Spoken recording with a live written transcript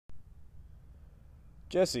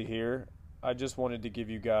Jesse here. I just wanted to give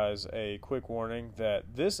you guys a quick warning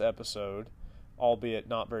that this episode, albeit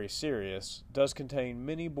not very serious, does contain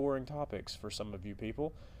many boring topics for some of you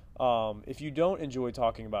people. If you don't enjoy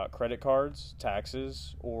talking about credit cards,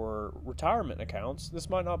 taxes, or retirement accounts, this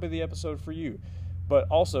might not be the episode for you. But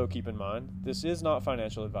also keep in mind, this is not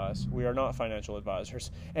financial advice. We are not financial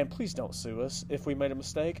advisors. And please don't sue us if we made a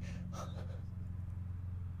mistake.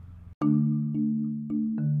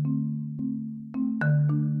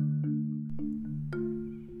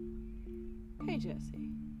 Hey Jesse,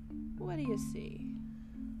 what do you see?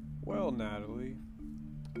 Well, Natalie,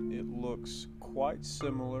 it looks quite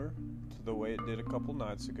similar to the way it did a couple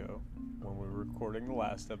nights ago when we were recording the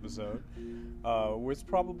last episode. It's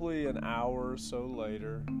probably an hour or so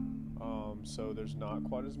later, so there's not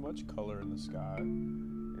quite as much color in the sky.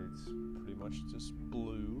 It's pretty much just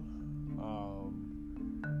blue.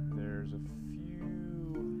 There's a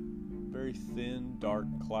few very thin, dark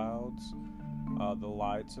clouds. The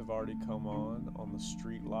lights have already come on the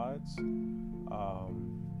street lights.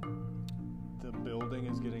 The building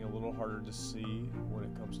is getting a little harder to see when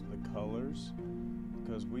it comes to the colors,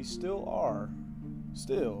 because we still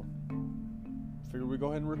figure we go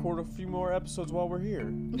ahead and record a few more episodes while we're here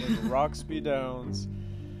in Roxby Downs,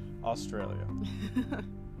 Australia.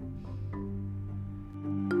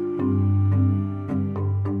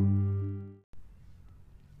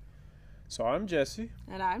 So I'm Jesse.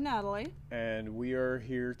 And I'm Natalie. And we are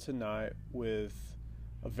here tonight with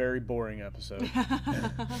a very boring episode.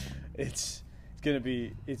 It's gonna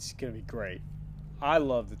be great. I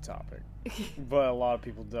love the topic, but a lot of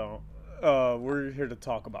people don't. We're here to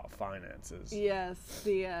talk about finances. Yes,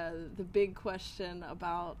 the big question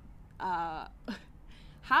about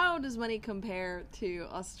how does money compare to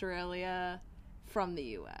Australia from the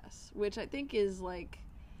U.S., which I think is like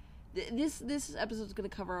this episode is going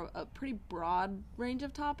to cover a pretty broad range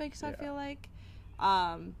of topics. I feel like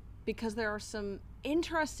because there are some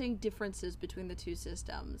interesting differences between the two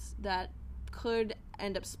systems that could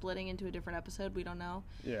end up splitting into a different episode. We don't know.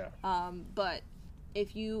 Yeah. But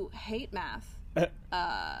if you hate math,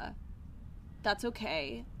 that's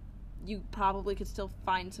okay. You probably could still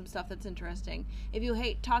find some stuff that's interesting. If you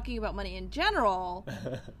hate talking about money in general,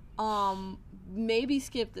 maybe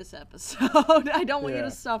skip this episode. I don't want you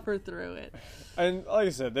to suffer through it. And like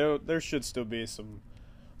I said, there should still be some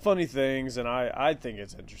funny things, and I think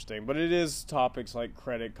it's interesting. But it is topics like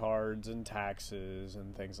credit cards and taxes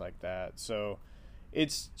and things like that. So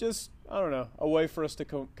it's just, I don't know, a way for us to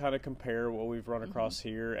kind of compare what we've run across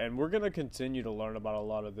here. And we're going to continue to learn about a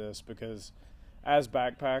lot of this because as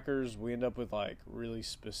backpackers, we end up with like really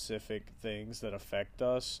specific things that affect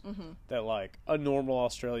us that like a normal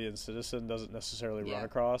Australian citizen doesn't necessarily run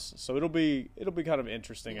across. So it'll be kind of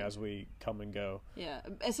interesting as we come and go. Yeah,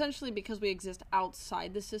 essentially because we exist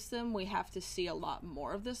outside the system, we have to see a lot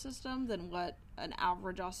more of the system than what an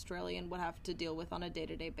average Australian would have to deal with on a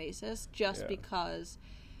day-to-day basis, just because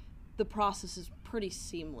the process is pretty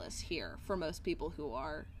seamless here for most people who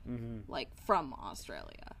are like from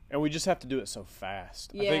Australia. And we just have to do it so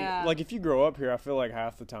fast. Yeah. I think like if you grow up here, I feel like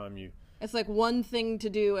half the time it's like one thing to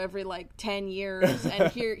do every like 10 years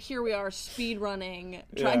and here we are speed running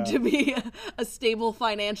trying to be a stable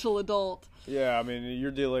financial adult. Yeah, I mean,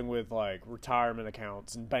 you're dealing with like retirement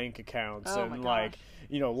accounts and bank accounts and like,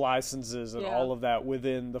 licenses and all of that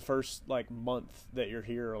within the first like month that you're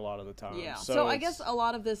here a lot of the time. Yeah. So I guess a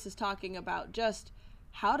lot of this is talking about just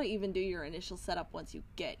how to even do your initial setup once you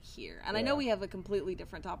get here. And I know we have a completely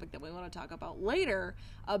different topic that we want to talk about later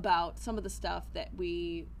about some of the stuff that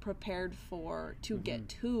we prepared for to get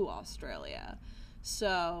to Australia.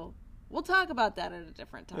 So we'll talk about that at a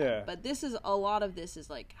different time. Yeah. But a lot of this is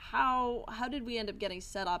like how did we end up getting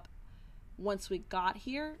set up once we got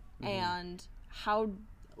here, and how,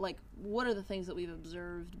 like, what are the things that we've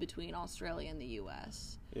observed between Australia and the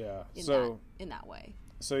U.S. Yeah. In that way.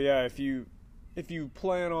 So yeah, if you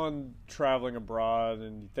plan on traveling abroad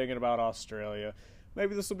and you're thinking about Australia,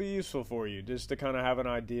 maybe this will be useful for you just to kind of have an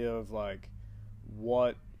idea of like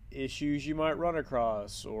what issues you might run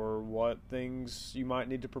across or what things you might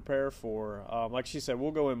need to prepare for. Like she said,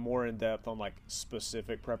 we'll go in more in depth on like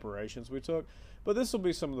specific preparations we took, but this will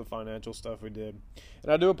be some of the financial stuff we did.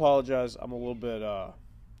 And I do apologize, I'm a little bit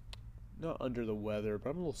not under the weather, but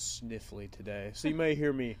I'm a little sniffly today, so you may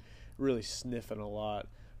hear me really sniffing a lot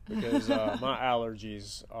because my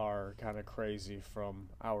allergies are kind of crazy from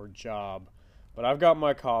our job. But I've got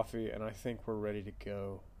my coffee and I think we're ready to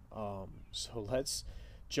go. So let's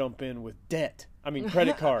jump in with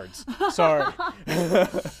credit cards. Sorry.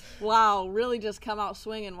 Wow, really just come out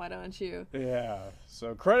swinging, why don't you? Yeah,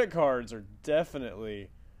 so credit cards are definitely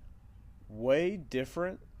way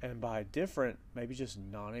different, and by different, maybe just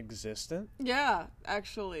non-existent. Yeah,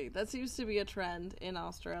 actually, that seems to be a trend in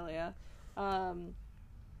Australia.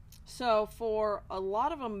 So for a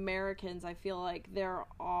lot of Americans, I feel like there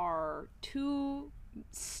are two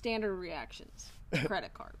standard reactions to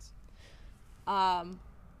credit cards.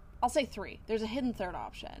 I'll say three. There's a hidden third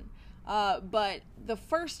option. But the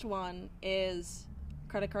first one is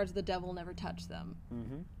credit cards, the devil, never touch them.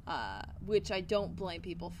 Which I don't blame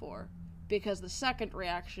people for. Because the second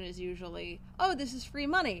reaction is usually, oh, this is free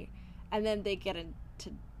money. And then they get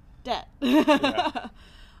into debt.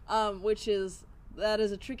 That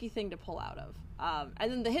is a tricky thing to pull out of.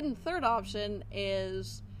 And then the hidden third option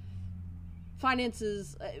is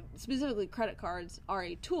finances, specifically credit cards, are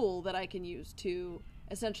a tool that I can use to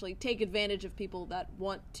essentially take advantage of people that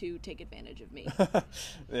want to take advantage of me.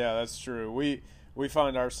 Yeah, that's true. We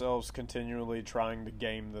find ourselves continually trying to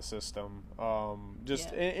game the system,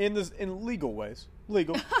 in legal ways.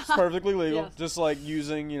 Legal, it's perfectly legal. Yes. Just like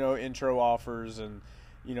using intro offers and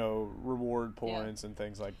reward points and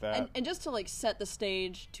things like that. And just to set the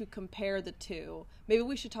stage to compare the two, maybe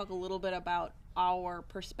we should talk a little bit about our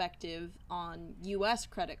perspective on U.S.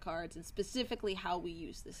 credit cards and specifically how we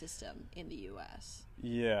use the system in the U.S.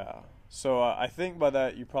 Yeah. So I think by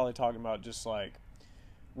that you're probably talking about just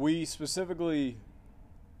we specifically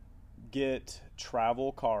get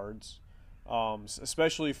travel cards,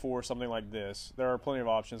 especially for something like this. There are plenty of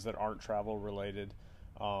options that aren't travel related,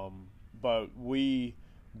 but we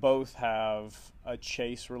both have a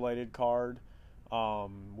Chase related card,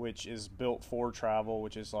 which is built for travel,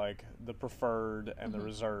 which is the preferred and the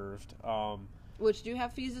reserved, which do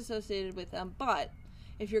have fees associated with them. But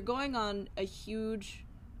if you're going on a huge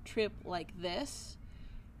trip like this,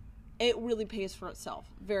 it really pays for itself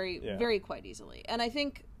very quite easily. And I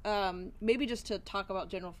think maybe just to talk about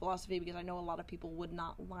general philosophy, because I know a lot of people would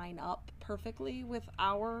not line up perfectly with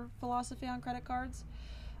our philosophy on credit cards.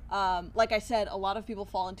 Like I said, a lot of people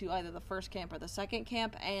fall into either the first camp or the second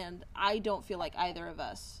camp, and I don't feel like either of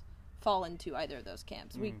us fall into either of those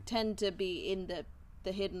camps. We tend to be in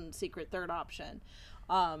the hidden secret third option.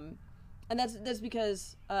 And that's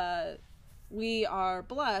because we are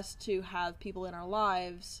blessed to have people in our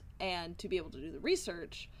lives and to be able to do the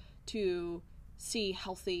research to see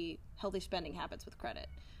healthy spending habits with credit.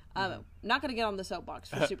 Not going to get on the soapbox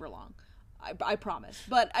for super long. I promise.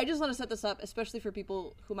 But I just want to set this up, especially for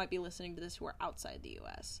people who might be listening to this who are outside the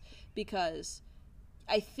U.S., because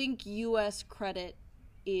I think U.S. credit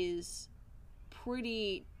is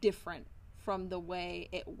pretty different from the way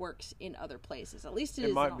it works in other places. At least it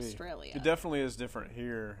is in Australia. It definitely is different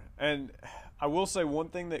here. And I will say one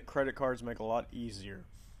thing that credit cards make a lot easier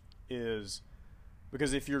is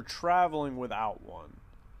because if you're traveling without one,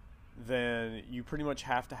 then you pretty much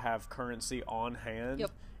have to have currency on hand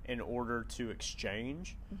in order to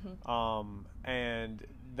exchange. And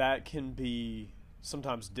that can be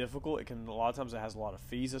sometimes difficult. A lot of times it has a lot of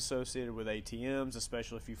fees associated with ATMs,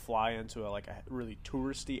 especially if you fly into a really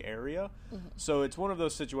touristy area. So it's one of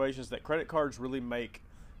those situations that credit cards really make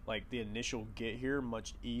the initial get here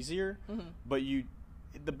much easier. But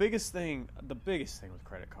the biggest thing with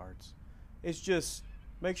credit cards is just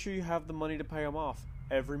make sure you have the money to pay them off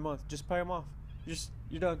every month. Just pay them off.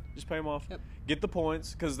 You're done. Just pay them off. Get the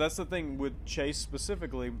points, because that's the thing with Chase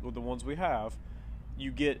specifically, with the ones we have. You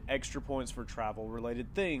get extra points for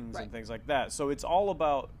travel-related things and things like that. So it's all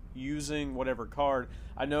about using whatever card.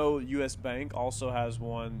 I know U.S. Bank also has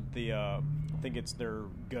one. I think it's their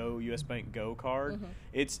U.S. Bank Go card.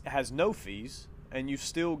 It has no fees, and you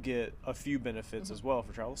still get a few benefits as well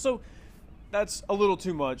for travel. So that's a little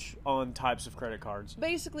too much on types of credit cards.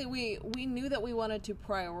 Basically, we knew that we wanted to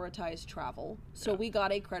prioritize travel, so we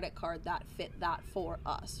got a credit card that fit that for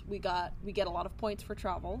us. We get a lot of points for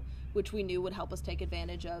travel, which we knew would help us take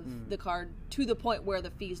advantage of the card to the point where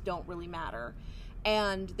the fees don't really matter.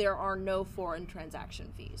 And there are no foreign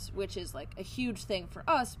transaction fees, which is a huge thing for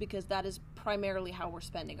us because that is primarily how we're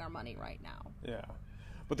spending our money right now. Yeah.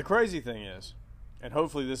 But the crazy thing is, and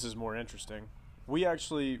hopefully this is more interesting, we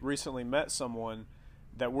actually recently met someone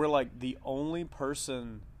that we're the only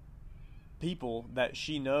people that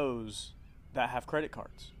she knows that have credit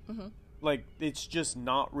cards. It's just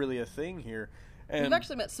not really a thing here. And we've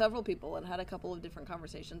actually met several people and had a couple of different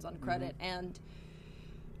conversations on credit. And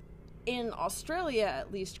in Australia,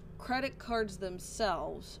 at least, credit cards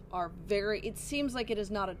themselves are it seems like it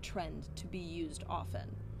is not a trend to be used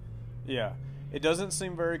often. Yeah. It doesn't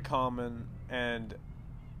seem very common, and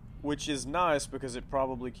which is nice because it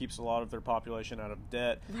probably keeps a lot of their population out of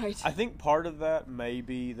debt. Right. I think part of that may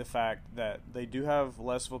be the fact that they do have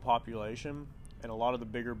less of a population, and a lot of the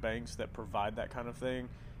bigger banks that provide that kind of thing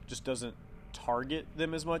just doesn't target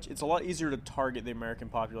them as much. It's a lot easier to target the American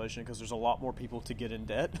population because there's a lot more people to get in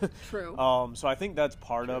debt. True. So I think that's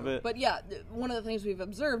part of it. But yeah, one of the things we've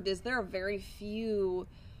observed is there are very few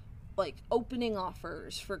like opening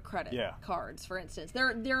offers for credit cards, for instance. There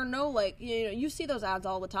are no, like, you know, you see those ads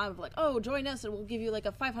all the time of like, oh, join us and we'll give you like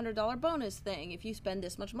a $500 bonus thing if you spend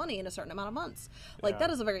this much money in a certain amount of months. Like that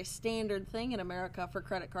is a very standard thing in America for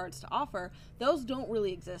credit cards to offer. Those don't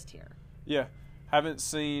really exist here. Yeah. Haven't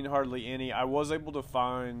seen hardly any. I was able to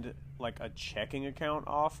find like a checking account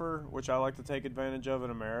offer, which I like to take advantage of in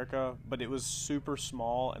America, but it was super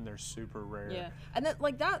small and they're super rare. Yeah. And that,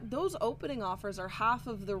 like that, those opening offers are half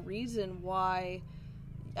of the reason why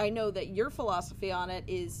I know that your philosophy on it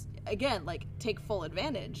is, again, like, take full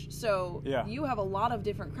advantage. So you have a lot of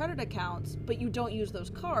different credit accounts, but you don't use those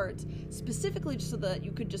cards specifically so that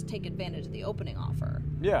you could just take advantage of the opening offer.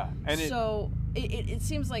 Yeah. And so it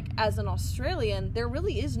seems like as an Australian, there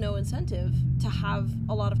really is no incentive to have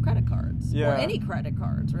a lot of credit cards. Or any credit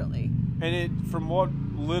cards, really. And from what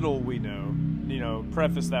little we know, you know,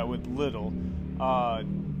 preface that with little,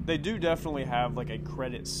 they do definitely have like a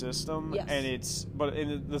credit system, and but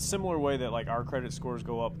in the similar way that like our credit scores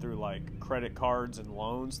go up through like credit cards and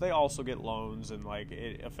loans, they also get loans and like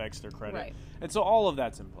it affects their credit. Right. And so all of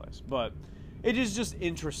that's in place. But it is just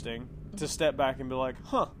interesting to step back and be like,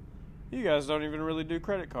 huh, you guys don't even really do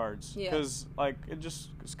credit cards. Because like it's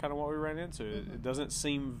kind of what we ran into. It doesn't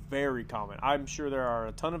seem very common. I'm sure there are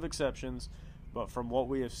a ton of exceptions, but from what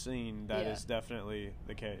we have seen, that is definitely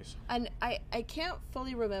the case. And I can't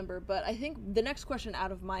fully remember, but I think the next question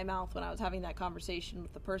out of my mouth when I was having that conversation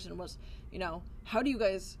with the person was, you know, how do you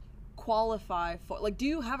guys qualify for, like, do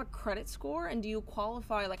you have a credit score? And do you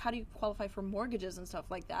qualify, like, how do you qualify for mortgages and stuff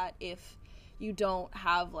like that if you don't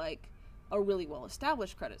have, like, a really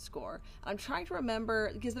well-established credit score? I'm trying to remember,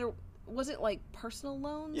 because was it like personal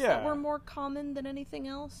loans that were more common than anything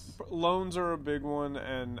else? Loans are a big one,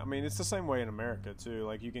 and I mean it's the same way in America too.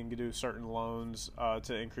 Like you can do certain loans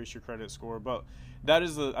to increase your credit score, but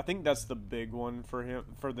I think that's the big one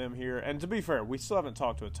for them here. And to be fair, we still haven't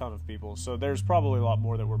talked to a ton of people, so there's probably a lot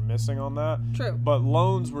more that we're missing on that. True. But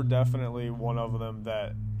loans were definitely one of them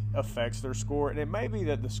that affects their score, and it may be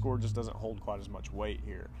that the score just doesn't hold quite as much weight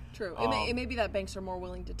here. True. It may be that banks are more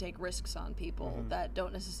willing to take risks on people that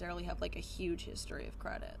don't necessarily have like a huge history of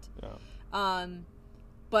credit. Yeah.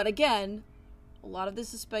 But again, a lot of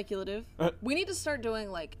this is speculative. We need to start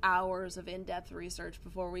doing like hours of in-depth research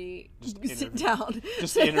before we sit down.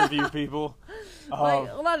 Just interview people. Like,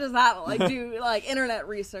 not just that, like do like internet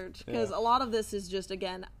research, because a lot of this is just,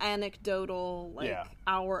 again, anecdotal, like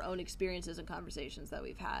our own experiences and conversations that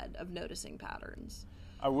we've had of noticing patterns.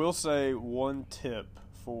 I will say one tip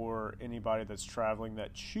for anybody that's traveling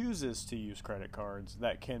that chooses to use credit cards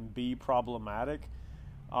that can be problematic.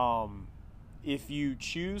 If you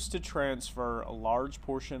choose to transfer a large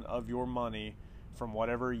portion of your money from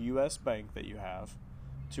whatever U.S. bank that you have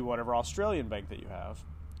to whatever Australian bank that you have,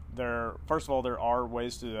 first of all, there are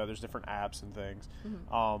ways to do that. There's different apps and things.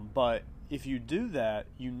 But if you do that,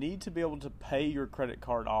 you need to be able to pay your credit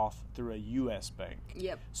card off through a U.S. bank.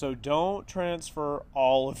 Yep. So don't transfer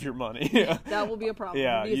all of your money. That will be a problem.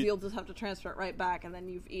 Yeah, because you'll just have to transfer it right back, and then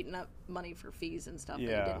you've eaten up money for fees and stuff that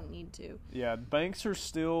you didn't need to. Yeah, banks are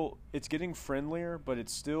still, it's getting friendlier, but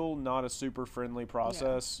it's still not a super friendly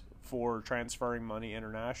process for transferring money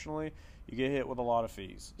internationally. You get hit with a lot of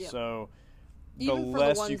fees. Yep. So even for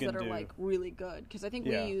the ones that are like really good, because I think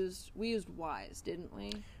we used Wise, didn't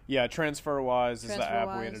we? Yeah, TransferWise is the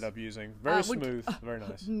app we ended up using. Very smooth, very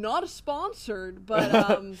nice. Not sponsored,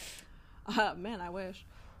 but man, I wish.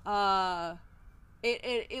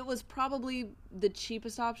 It was probably the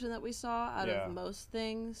cheapest option that we saw out of most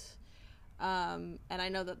things, and I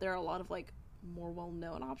know that there are a lot of like more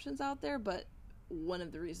well-known options out there, but one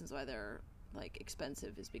of the reasons why they're like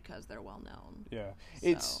expensive is because they're well known. Yeah.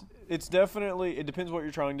 So. It's definitely, it depends what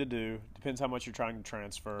you're trying to do, depends how much you're trying to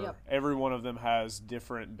transfer. Yep. Every one of them has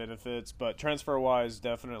different benefits, but TransferWise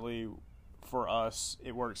definitely for us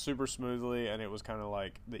it worked super smoothly, and it was kind of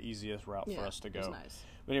like the easiest route for us to go. It was nice.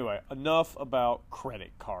 But anyway, enough about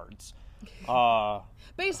credit cards.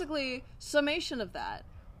 Basically, summation of that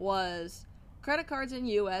was credit cards in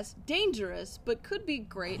US dangerous, but could be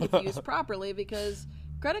great if used properly, because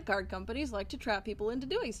credit card companies like to trap people into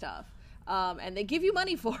doing stuff, and they give you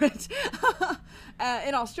money for it.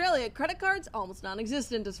 In Australia, credit cards almost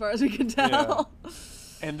non-existent as far as we can tell. Yeah.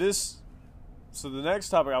 And so the next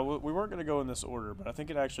topic, we weren't going to go in this order, but I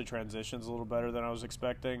think it actually transitions a little better than I was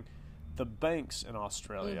expecting. The banks in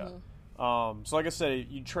Australia. So like I said,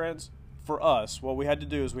 for us, what we had to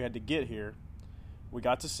do is we had to get here. We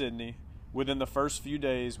got to Sydney. within the first few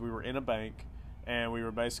days, we were in a bank, and we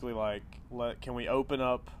were basically like, can we open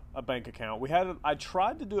up a bank account? I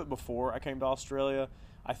tried to do it before I came to Australia.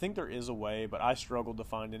 I think there is a way, but I struggled to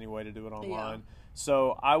find any way to do it online. Yeah.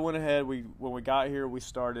 So I went ahead. When we got here, we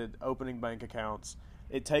started opening bank accounts.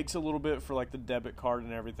 It takes a little bit for like the debit card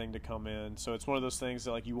and everything to come in. So it's one of those things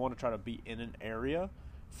that like you want to try to be in an area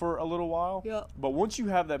for a little while. Yep. But once you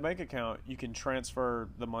have that bank account, you can transfer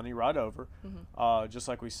the money right over, just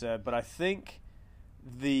like we said. But I think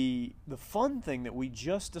the fun thing that we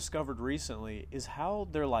just discovered recently is how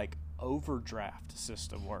their like overdraft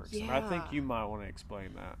system works. Yeah. And I think you might want to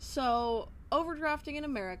explain that. So overdrafting in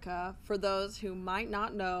America, for those who might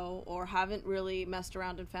not know or haven't really messed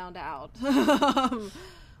around and found out,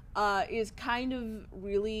 is kind of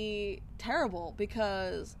really terrible,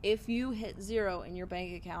 because if you hit zero in your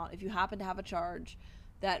bank account, if you happen to have a charge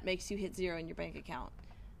that makes you hit zero in your bank account,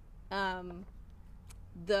 a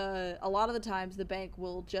lot of the times the bank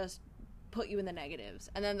will just put you in the negatives,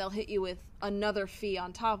 and then they'll hit you with another fee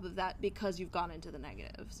on top of that because you've gone into the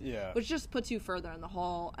negatives. Yeah. Which just puts you further in the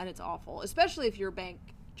hole, and it's awful, especially if your bank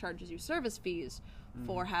charges you service fees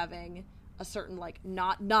for having a certain like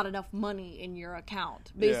not enough money in your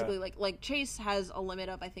account. Basically, like Chase has a limit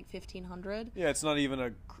of I think $1,500. Yeah, it's not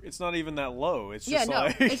even that low. It's just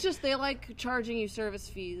it's just they like charging you service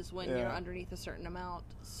fees when you're underneath a certain amount.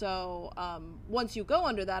 So once you go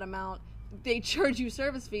under that amount, they charge you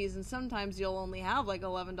service fees, and sometimes you'll only have like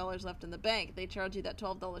 $11 left in the bank. They charge you that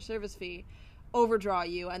 $12 service fee, overdraw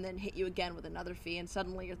you, and then hit you again with another fee, and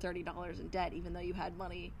suddenly you're $30 in debt, even though you had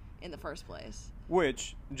money in the first place.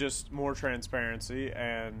 Which, just more transparency,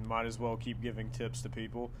 and might as well keep giving tips to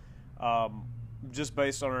people. Just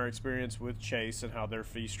based on our experience with Chase and how their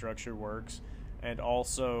fee structure works, and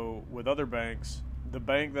also with other banks, the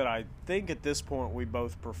bank that I think at this point we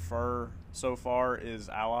both prefer so far is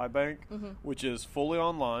Ally Bank, which is fully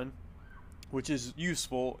online, which is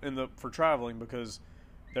useful for traveling because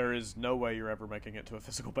there is no way you're ever making it to a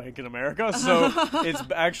physical bank in America. So it's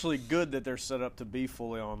actually good that they're set up to be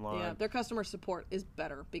fully online. Yeah, their customer support is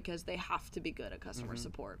better because they have to be good at customer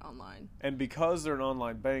support online. And because they're an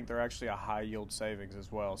online bank, they're actually a high yield savings as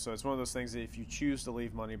well. So it's one of those things that if you choose to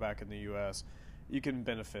leave money back in the U.S., you can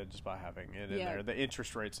benefit just by having it in there. The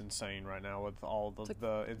interest rate's insane right now with all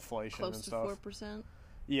the inflation and stuff. Close to 4%.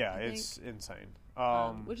 Yeah, it's insane.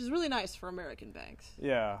 Which is really nice for American banks.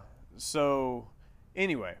 Yeah. So,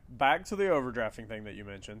 anyway, back to the overdrafting thing that you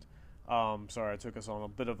mentioned. Sorry, I took us on a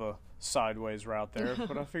bit of a sideways route there,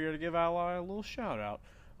 but I figured to give Ally a little shout out.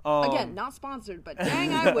 Again, not sponsored, but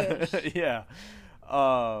dang, I wish. Yeah.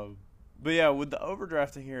 But yeah, with the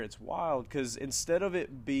overdrafting here, it's wild because instead of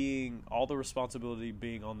it being all the responsibility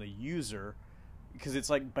being on the user, because it's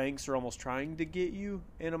like banks are almost trying to get you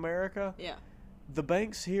in America. Yeah. The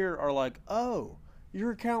banks here are like, oh,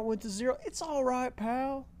 your account went to zero. It's all right,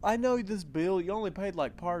 pal. I know this bill, you only paid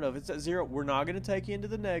like part of it. It's at zero. We're not going to take you into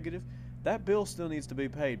the negative. That bill still needs to be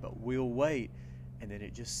paid, but we'll wait. And then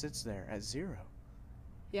it just sits there at zero.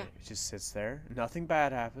 Yeah. It just sits there. Nothing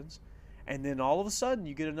bad happens. And then all of a sudden,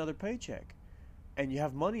 you get another paycheck, and you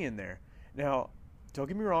have money in there. Now, don't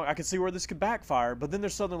get me wrong, I can see where this could backfire, but then they're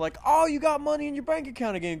suddenly like, oh, you got money in your bank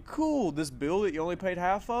account again. Cool. This bill that you only paid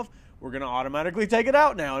half of, we're going to automatically take it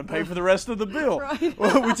out now and pay for the rest of the bill. Right.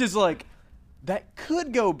 Which is like, that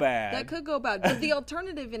could go bad. That could go bad. But the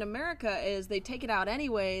alternative in America is they take it out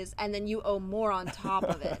anyways, and then you owe more on top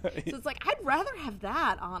of it. So it's like, I'd rather have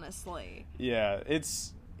that, honestly. Yeah,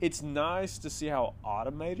 it's nice to see how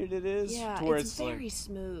automated it is. Yeah, to where it's very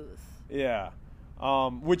smooth. Yeah.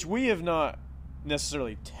 Which we have not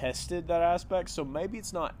necessarily tested that aspect, so maybe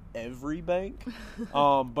it's not every bank.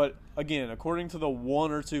 But again, according to the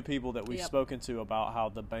one or two people that we've spoken to about how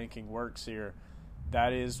the banking works here,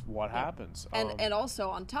 that is what happens. And also,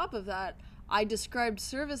 on top of that, I described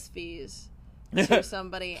service fees to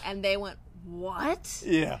somebody, and they went, what?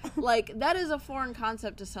 Yeah. Like, that is a foreign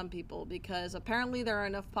concept to some people because apparently there are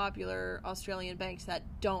enough popular Australian banks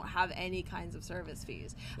that don't have any kinds of service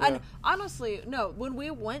fees. Yeah. And honestly, no, when we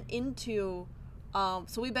went into, so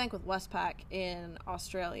we bank with Westpac in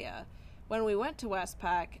Australia. When we went to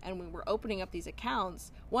Westpac and we were opening up these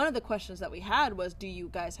accounts, one of the questions that we had was, do you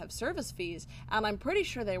guys have service fees? And I'm pretty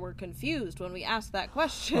sure they were confused when we asked that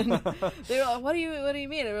question. They were like, what do you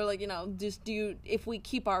mean? And we were like, just if we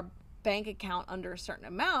keep our bank account under a certain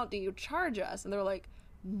amount, do you charge us? And they're like,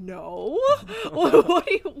 no.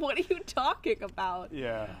 what are you talking about?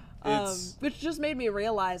 Yeah. Which just made me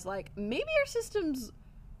realize, like, maybe our systems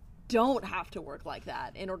don't have to work like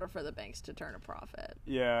that in order for the banks to turn a profit.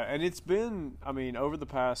 Yeah, and it's been, over the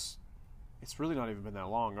past it's really not even been that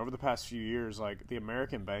long. Over the past few years, like the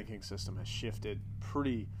American banking system has shifted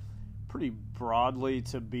pretty broadly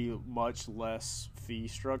to be much less fee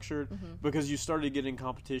structured, because you started getting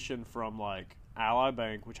competition from like Ally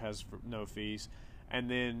Bank, which has no fees, and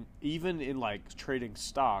then even in like trading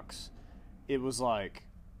stocks, it was like,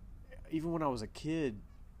 even when I was a kid,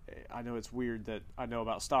 I know it's weird that I know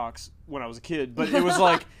about stocks when I was a kid, but it was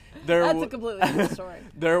like that's a completely different story.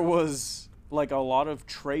 There was like a lot of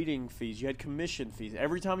trading fees. You had commission fees.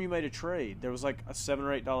 Every time you made a trade, there was like a $7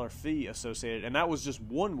 or $8 fee associated, and that was just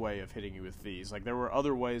one way of hitting you with fees. Like there were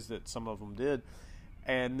other ways that some of them did,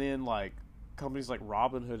 and then like companies like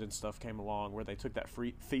Robinhood and stuff came along where they took that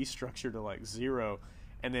fee structure to like zero,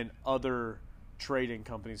 and then other trading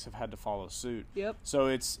companies have had to follow suit. Yep. So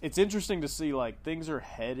it's interesting to see like things are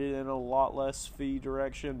headed in a lot less fee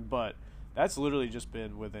direction, but that's literally just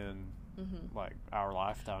been within like our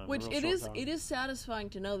lifetime. Which it is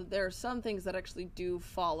satisfying to know that there are some things that actually do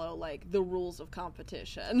follow like the rules of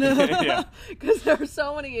competition. Yeah. Because there are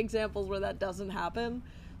so many examples where that doesn't happen.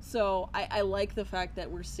 So I like the fact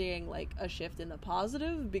that we're seeing like a shift in the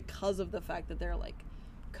positive because of the fact that they're like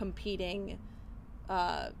competing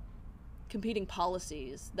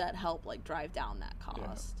policies that help like drive down that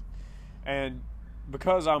cost. Yeah. And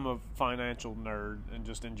because I'm a financial nerd and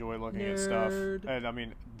just enjoy looking at stuff, and I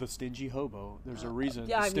mean the stingy hobo, there's a reason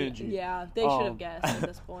stingy. They should have guessed at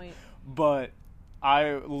this point. But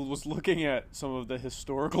I was looking at some of the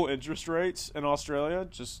historical interest rates in Australia,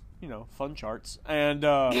 just, you know, fun charts, and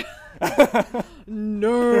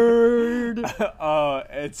nerd.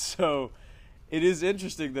 And so it is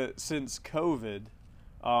interesting that since COVID,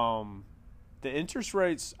 the interest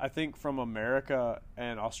rates, I think, from America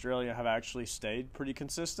and Australia have actually stayed pretty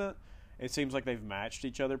consistent. It seems like they've matched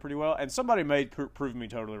each other pretty well. And somebody may prove me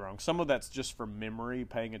totally wrong. Some of that's just from memory,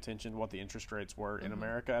 paying attention to what the interest rates were in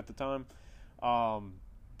America at the time.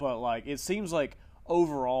 But, like, it seems like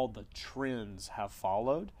overall the trends have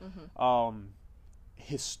followed.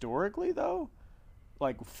 Historically, though,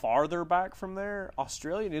 like, farther back from there,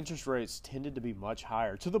 Australian interest rates tended to be much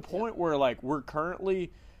higher, to the point where, like,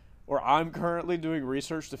 I'm currently doing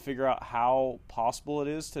research to figure out how possible it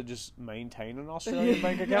is to just maintain an Australian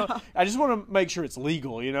bank account. I just want to make sure it's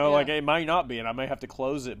legal, you know, like it might not be and I may have to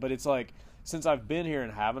close it, but it's like, since I've been here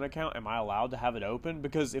and have an account, am I allowed to have it open?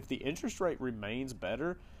 Because if the interest rate remains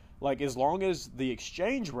better, like as long as the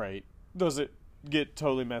exchange rate doesn't get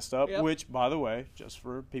totally messed up, which, by the way, just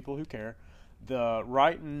for people who care,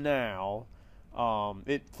 right now,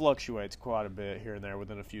 it fluctuates quite a bit here and there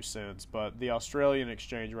within a few cents, but the Australian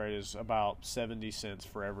exchange rate is about 70 cents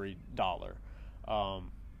for every dollar.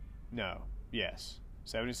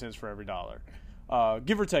 70 cents for every dollar.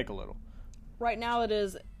 Give or take a little. Right now it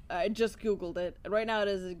is, I just Googled it, right now it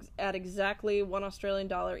is at exactly $1 Australian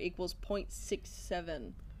dollar equals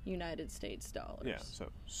 0.67 United States dollars. Yeah, so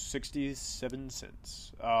 67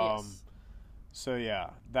 cents. Yes. So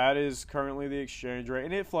yeah, that is currently the exchange rate,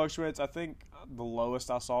 and it fluctuates. I think the lowest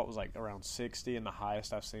I saw it was like around 60, and the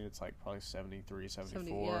highest I've seen it's like probably 73,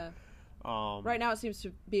 74. Right now it seems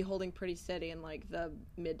to be holding pretty steady in like the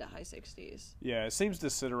mid to high 60s. Yeah, it seems to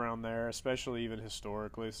sit around there, especially even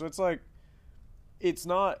historically. So it's like, it's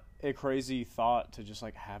not a crazy thought to just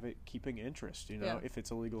like have it keeping interest, you know, if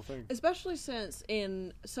it's a legal thing. Especially since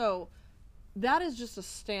so that is just a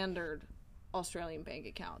standard Australian bank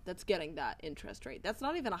account that's getting that interest rate. That's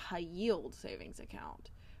not even a high yield savings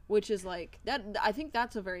account, which is like that. I think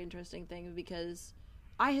that's a very interesting thing because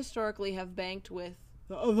I historically have banked with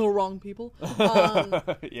the wrong people.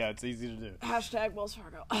 Yeah, it's easy to do. Hashtag Wells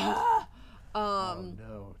Fargo. Oh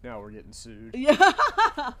no! Now we're getting sued. Yeah.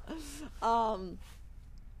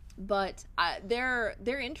 But their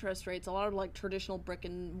interest rates, a lot of like traditional brick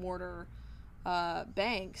and mortar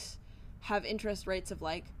banks have interest rates of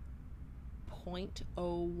like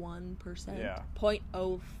 0.01%,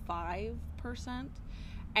 0.05%,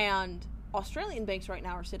 and Australian banks right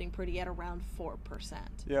now are sitting pretty at around 4%.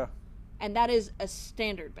 Yeah. And that is a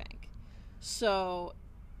standard bank. So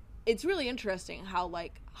it's really interesting how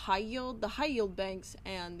like the high yield banks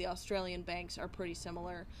and the Australian banks are pretty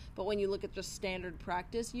similar, but when you look at just standard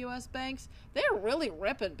practice US banks, they're really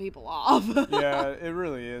ripping people off. Yeah, it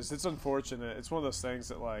really is. It's unfortunate. It's one of those things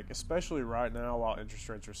that, like, especially right now while interest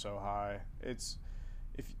rates are so high,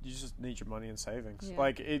 if you just need your money in savings. Yeah.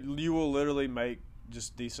 Like you will literally make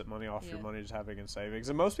just decent money off your money just having in savings,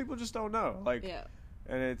 and most people just don't know. Like,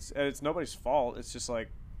 and it's nobody's fault. It's just like,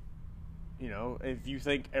 you know, if you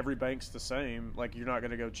think every bank's the same, like, you're not going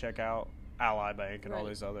to go check out Ally Bank and all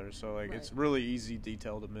these others. So, like, it's really easy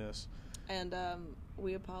detail to miss. And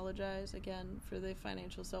we apologize again for the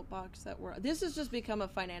financial soapbox that this has just become a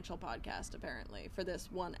financial podcast, apparently, for this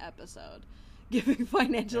one episode. Giving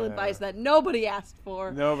financial advice that nobody asked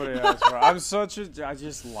for. Nobody asked for. I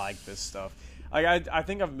just like this stuff. I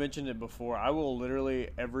think I've mentioned it before. I will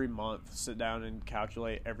literally every month sit down and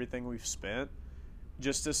calculate everything we've spent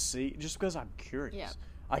just to see, just because I'm curious. Yeah.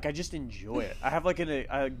 Like, I just enjoy it. I have, like,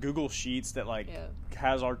 a Google Sheets that, like,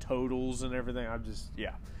 has our totals and everything.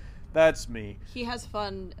 That's me. He has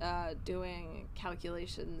fun doing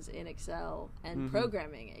calculations in Excel and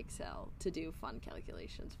programming Excel to do fun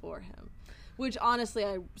calculations for him. Which, honestly,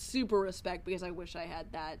 I super respect because I wish I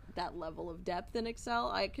had that level of depth in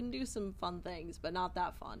Excel. I can do some fun things, but not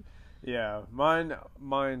that fun. Yeah,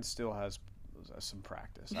 mine still has some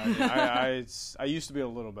practice. I used to be a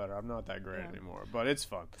little better. I'm not that great anymore, but it's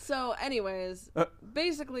fun. So, anyways,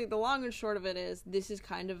 basically, the long and short of it is this is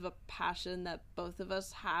kind of a passion that both of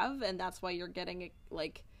us have, and that's why you're getting,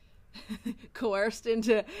 like, coerced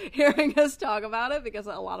into hearing us talk about it, because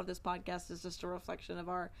a lot of this podcast is just a reflection of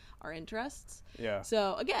our interests. Yeah.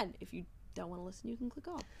 So, again, if you don't want to listen, you can click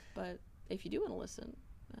off. But if you do want to listen,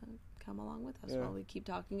 come along with us while we keep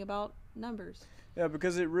talking about numbers. Yeah,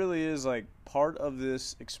 because it really is, like, part of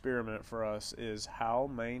this experiment for us is how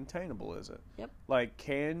maintainable is it? Yep. Like,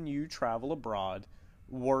 can you travel abroad,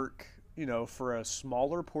 work, for a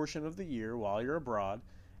smaller portion of the year while you're abroad,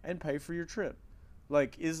 and pay for your trip?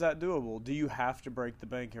 Like, is that doable? Do you have to break the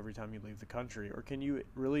bank every time you leave the country? Or can you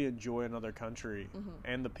really enjoy another country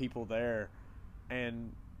and the people there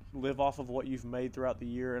and live off of what you've made throughout the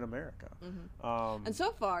year in America? And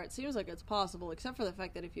so far, it seems like it's possible, except for the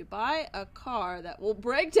fact that if you buy a car that will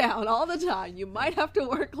break down all the time, you might have to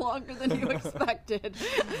work longer than you expected.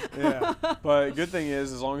 Yeah, but good thing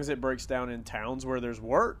is, as long as it breaks down in towns where there's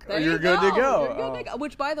work, you're good to go. You're good to go.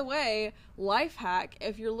 Which, by the way, life hack,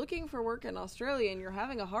 if you're looking for work in Australia and you're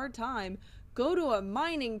having a hard time, go to a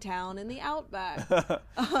mining town in the outback.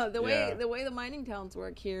 The way the mining towns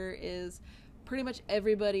work here is pretty much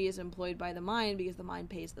everybody is employed by the mine because the mine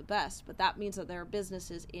pays the best, but that means that there are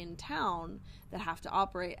businesses in town that have to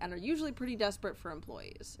operate and are usually pretty desperate for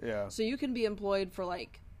employees. Yeah. So you can be employed for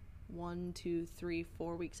like 1, 2, 3,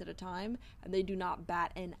 4 weeks at a time, and they do not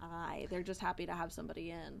bat an eye. They're just happy to have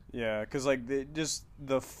somebody in. Yeah, because like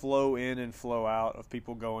the flow in and flow out of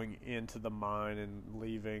people going into the mine and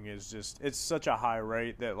leaving is it's such a high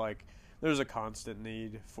rate that like there's a constant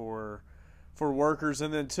need for workers.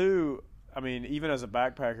 And then too, I mean, even as a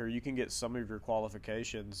backpacker, you can get some of your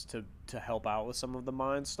qualifications to help out with some of the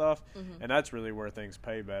mine stuff, and that's really where things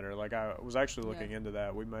pay better. Like, I was actually looking into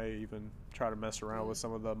that. We may even try to mess around with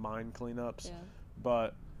some of the mine cleanups. Yeah.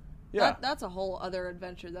 But, yeah. That's a whole other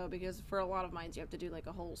adventure, though, because for a lot of mines, you have to do, like,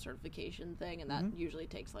 a whole certification thing, and that usually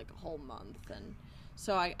takes, like, a whole month. And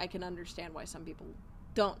so I can understand why some people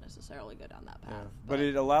don't necessarily go down that path. Yeah. But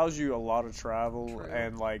it allows you a lot of travel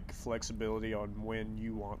and like flexibility on when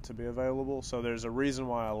you want to be available. So there's a reason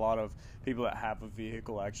why a lot of people that have a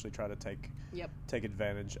vehicle actually try to take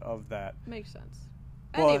advantage of that. Makes sense.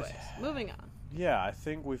 Anyways, moving on. Yeah, I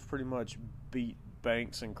think we've pretty much beat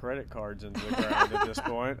banks and credit cards into the ground at this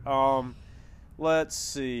point. Let's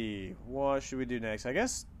see. What should we do next? I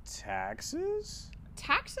guess taxes?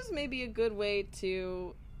 Taxes may be a good way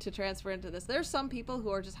to transfer into this. There's some people who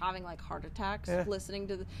are just having like heart attacks listening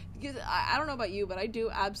to because I don't know about you, but I do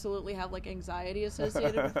absolutely have like anxiety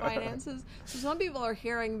associated with finances. So some people are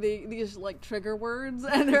hearing these like trigger words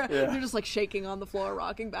and they're just like shaking on the floor,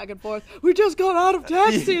 rocking back and forth. We just got out of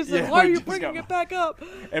tax season. Why are you bringing it back up?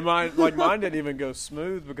 And mine didn't even go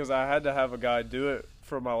smooth because I had to have a guy do it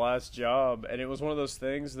for my last job, and it was one of those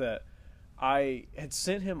things that I had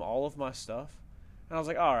sent him all of my stuff. And I was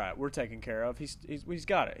like, all right, we're taken care of. He's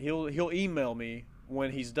got it. He'll email me when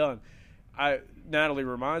he's done. Natalie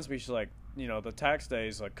reminds me, she's like, the tax day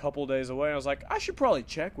is a couple days away. I was like, I should probably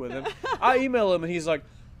check with him. I email him, and he's like,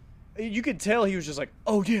 you could tell he was just like,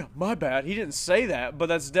 oh, yeah, my bad. He didn't say that, but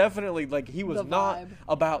that's definitely, like, he was not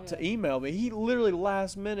about to email me. He literally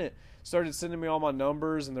last minute started sending me all my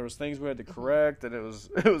numbers, and there was things we had to correct, and it was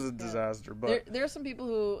a disaster. But there are some people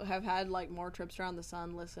who have had like more trips around the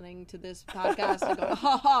sun listening to this podcast and go,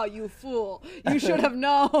 "Ha ha, you fool! You should have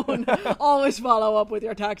known." Always follow up with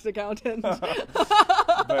your tax accountant.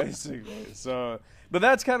 Basically, so but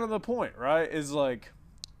that's kind of the point, right? Is like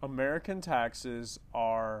American taxes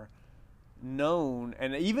are known,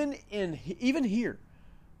 and even here.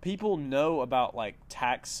 People know about like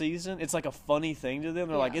tax season. It's like a funny thing to them.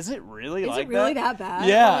 They're like, "Is it really like that? Is it really that bad?"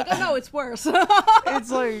 Yeah. Like, oh no, it's worse. It's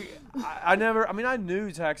like I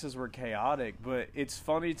knew taxes were chaotic, but it's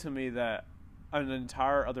funny to me that an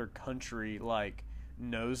entire other country like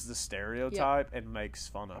knows the stereotype and makes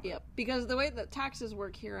fun of it. Yep. Because the way that taxes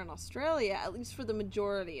work here in Australia, at least for the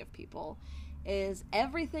majority of people, is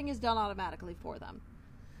everything is done automatically for them.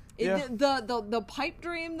 Yeah. The pipe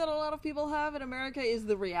dream that a lot of people have in America is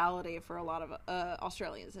the reality for a lot of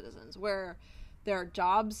Australian citizens, where their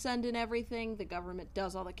jobs send in everything, the government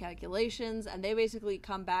does all the calculations, and they basically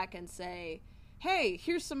come back and say, hey,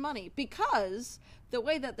 here's some money. Because the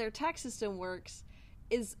way that their tax system works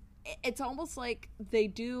is, it's almost like they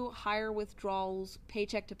do higher withdrawals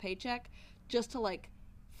paycheck to paycheck just to, like,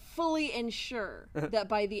 fully ensure that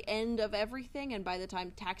by the end of everything and by the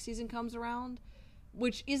time tax season comes around,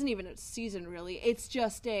 which isn't even a season really, it's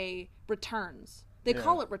just a returns. They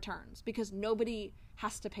call it returns because nobody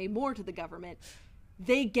has to pay more to the government.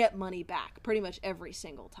 They get money back pretty much every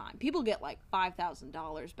single time. People get like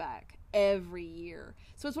 $5,000 back every year.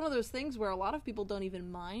 So it's one of those things where a lot of people don't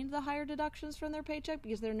even mind the higher deductions from their paycheck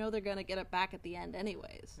because they know they're going to get it back at the end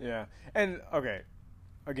anyways. Yeah. And, okay,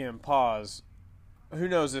 again, pause. Who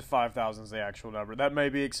knows if 5,000 is the actual number? That may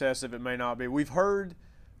be excessive. It may not be. We've heard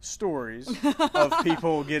stories of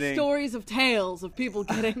people getting... stories of tales of people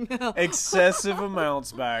getting... excessive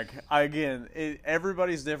amounts back.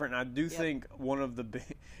 Everybody's different. And I do think one of the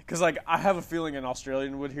big... Because, like, I have a feeling an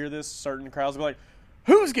Australian would hear this. Certain crowds would be like,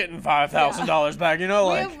 who's getting $5,000 back? You know,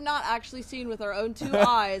 like... We have not actually seen with our own two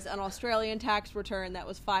eyes an Australian tax return that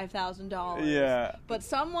was $5,000. Yeah. But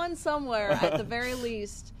someone somewhere, at the very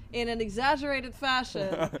least, in an exaggerated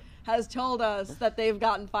fashion... has told us that they've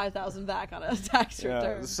gotten $5,000 back on a tax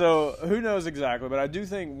return. So who knows exactly, but I do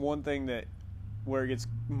think one thing that where it gets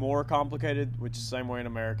more complicated, which is the same way in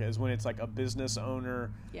America, is when it's like a business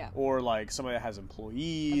owner or like somebody that has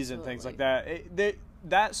employees and things like that.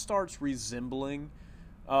 That starts resembling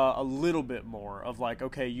a little bit more of like,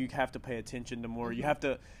 okay, you have to pay attention to more. You have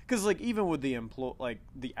to, because like even with the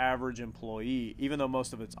the average employee, even though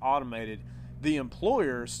most of it's automated, the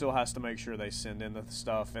employer still has to make sure they send in the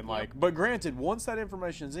stuff and like, but granted, once that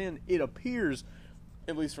information's in, it appears,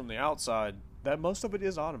 at least from the outside, that most of it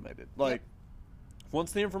is automated. Like,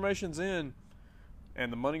 once the information's in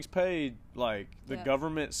and the money's paid, like, the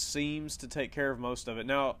government seems to take care of most of it.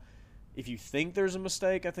 Now, if you think there's a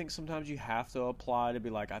mistake, I think sometimes you have to apply to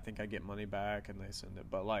be like, I think I get money back, and they send it.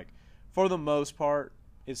 But, like, for the most part,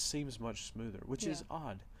 it seems much smoother, which is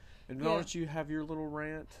odd. And why don't you have your little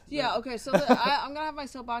rant? Yeah, okay, so I'm going to have my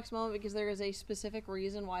soapbox moment because there is a specific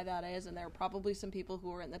reason why that is, and there are probably some people who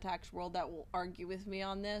are in the tax world that will argue with me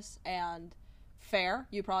on this, and fair,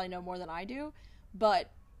 you probably know more than I do,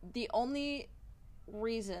 but the only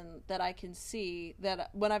reason that I can see that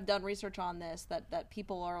when I've done research on this that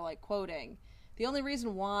people are like quoting, the only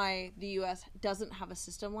reason why the U.S. doesn't have a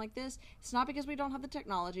system like this, it's not because we don't have the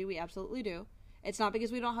technology, we absolutely do. It's not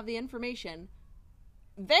because we don't have the information.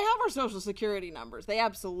 They have our social security numbers. They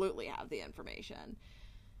absolutely have the information.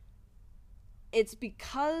 It's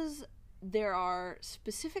because there are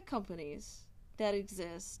specific companies that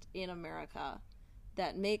exist in America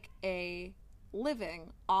that make a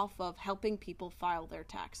living off of helping people file their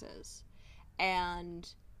taxes. And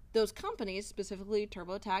those companies, specifically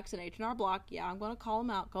TurboTax and H&R Block, I'm going to call them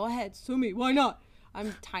out. Go ahead, sue me. Why not?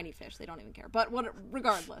 I'm tiny fish. They don't even care. But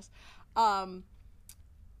regardless,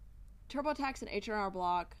 TurboTax and H&R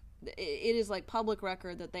Block, it is like public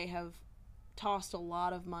record that they have tossed a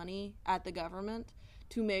lot of money at the government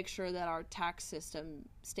to make sure that our tax system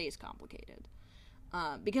stays complicated.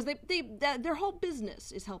 Because their whole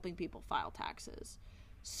business is helping people file taxes.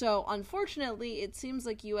 So, unfortunately, it seems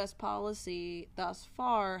like U.S. policy thus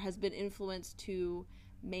far has been influenced to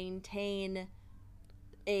maintain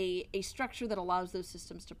a structure that allows those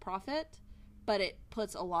systems to profit, but it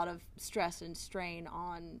puts a lot of stress and strain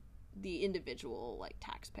on the individual like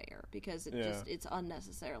taxpayer because it's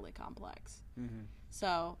unnecessarily complex. Mm-hmm.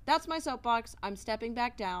 So that's my soapbox. I'm stepping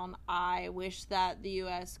back down. I wish that the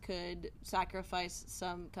U.S. could sacrifice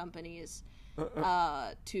some companies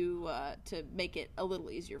to make it a little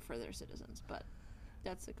easier for their citizens, but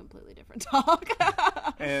that's a completely different talk.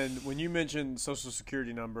 And when you mentioned Social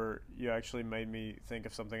Security number, you actually made me think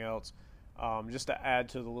of something else. Just to add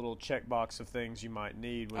to the little checkbox of things you might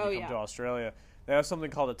need when you come to Australia. They have something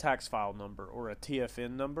called a tax file number or a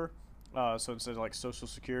TFN number. So instead of like Social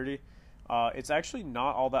Security, it's actually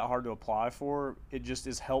not all that hard to apply for. It just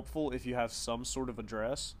is helpful if you have some sort of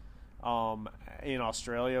address in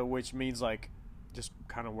Australia, which means like just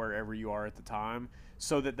kind of wherever you are at the time,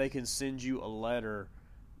 so that they can send you a letter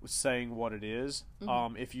saying what it is.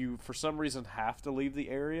 Mm-hmm. If you for some reason have to leave the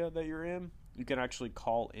area that you're in, you can actually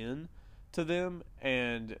call in to them,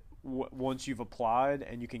 and once you've applied,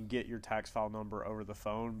 and you can get your tax file number over the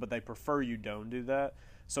phone, but they prefer you don't do that.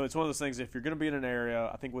 So it's one of those things, if you're going to be in an area,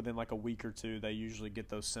 I think within like a week or two, they usually get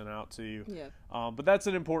those sent out to you. Yeah. But that's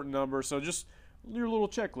an important number. So just your little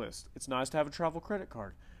checklist. It's nice to have a travel credit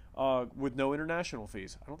card with no international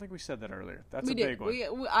fees. I don't think we said that earlier. That's a big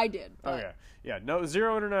one. I did. But... Okay. Yeah,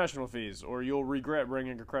 zero international fees, or you'll regret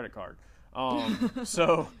bringing a credit card.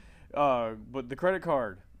 But the credit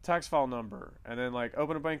card, tax file number, and then like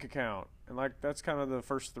open a bank account. And like that's kind of the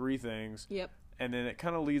first three things. Yep. And then it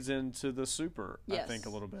kind of leads into the super, yes. I think, a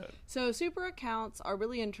little bit. So super accounts are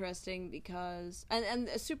really interesting because, and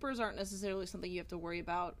supers aren't necessarily something you have to worry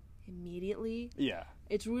about immediately. Yeah.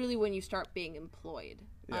 It's really when you start being employed.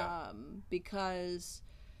 Yeah. Because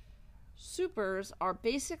supers are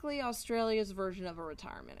basically Australia's version of a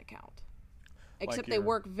retirement account. Except they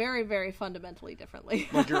work very, very fundamentally differently.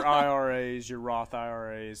 Like your IRAs, your Roth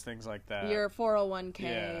IRAs, things like that. Your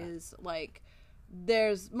 401ks, like...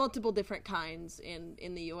 There's multiple different kinds in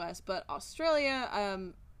the U.S., but Australia,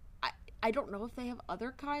 I don't know if they have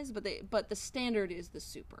other kinds, but the standard is the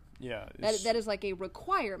super. Yeah. That is like a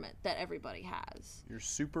requirement that everybody has. Your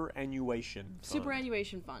superannuation fund.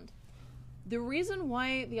 Superannuation fund. The reason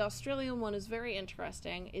why the Australian one is very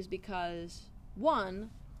interesting is because, one,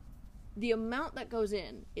 the amount that goes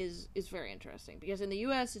in is very interesting. Because in the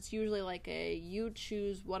U.S., it's usually like you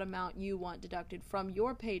choose what amount you want deducted from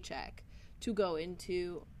your paycheck to go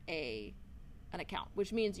into an account,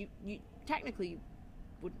 which means you technically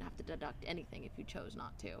wouldn't have to deduct anything if you chose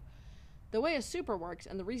not to. The way a super works,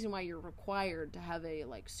 and the reason why you're required to have a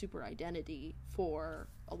like super identity for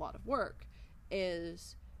a lot of work,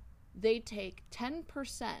 is they take 10%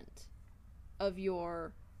 of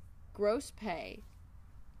your gross pay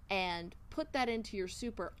and put that into your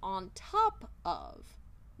super on top of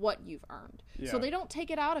what you've earned. Yeah. So they don't take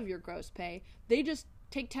it out of your gross pay. They just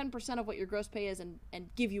take 10% of what your gross pay is and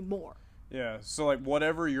give you more. Yeah, so like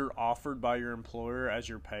whatever you're offered by your employer as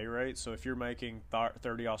your pay rate, so if you're making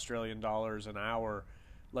 30 Australian dollars an hour,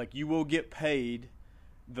 like you will get paid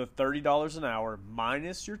the $30 an hour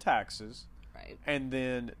minus your taxes. Right. And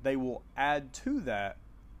then they will add to that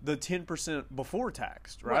the 10% before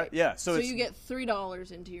taxed, right? Yeah. So you get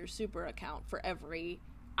 $3 into your super account for every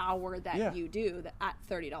hour that you do at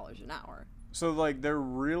 $30 an hour. So like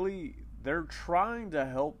they're trying to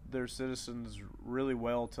help their citizens really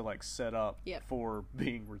well to like set up for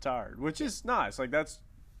being retired, which is nice. Like that's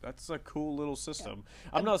a cool little system.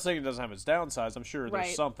 Yeah. I'm not saying it doesn't have its downsides. I'm sure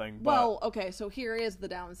there's something. But... Well, okay, so here is the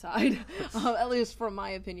downside, at least from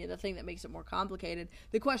my opinion, the thing that makes it more complicated.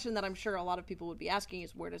 The question that I'm sure a lot of people would be asking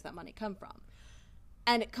is, where does that money come from?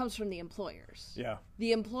 And it comes from the employers. Yeah.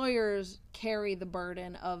 The employers carry the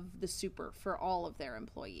burden of the super for all of their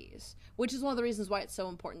employees, which is one of the reasons why it's so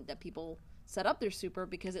important that people set up their super,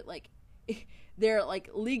 because they're like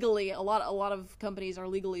legally, a lot of companies are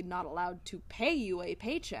legally not allowed to pay you a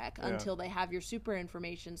paycheck until they have your super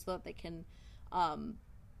information so that they can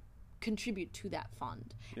contribute to that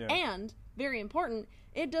fund. Yeah. And very important,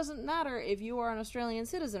 it doesn't matter if you are an Australian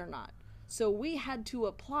citizen or not. So we had to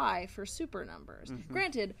apply for super numbers. Mm-hmm.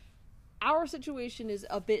 Granted, our situation is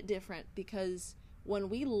a bit different because when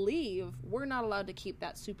we leave, we're not allowed to keep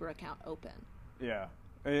that super account open. Yeah,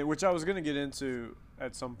 which I was going to get into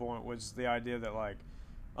at some point was the idea that, like,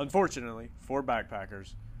 unfortunately, for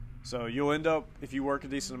backpackers, so you'll end up, if you work a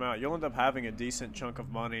decent amount, you'll end up having a decent chunk of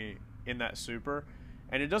money in that super,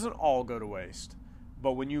 and it doesn't all go to waste.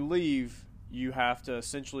 But when you leave, you have to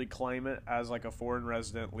essentially claim it as like a foreign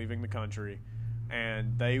resident leaving the country,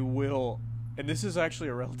 and they will, and this is actually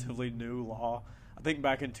a relatively new law. I think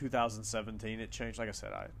back in 2017 it changed. Like I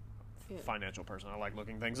said, I'm a financial person. I like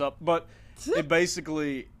looking things up. But it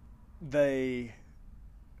basically, they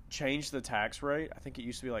changed the tax rate. I think it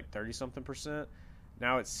used to be like 30-something%.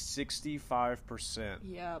 Now it's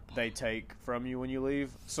 65% they take from you when you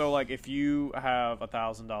leave. So, like, if you have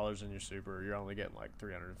 $1,000 in your super, you're only getting, like,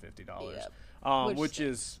 $350, which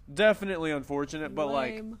is definitely unfortunate. But,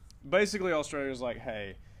 like, basically Australia's like,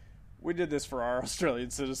 hey, we did this for our Australian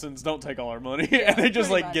citizens. Don't take all our money. And they just,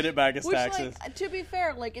 like, get it back as taxes. Like, to be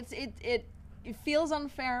fair, like, it feels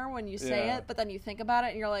unfair when you say it, but then you think about it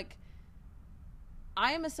and you're like,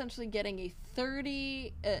 I am essentially getting a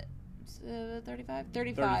 35.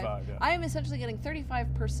 35, yeah. I am essentially getting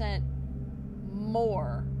 35%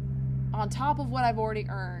 more on top of what I've already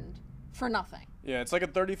earned for nothing. Yeah, it's like a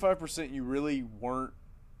 35% you really weren't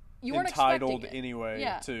entitled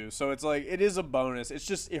anyway to. So it's like, it is a bonus. It's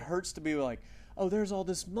just, it hurts to be like, oh, there's all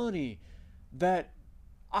this money that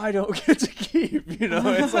I don't get to keep, you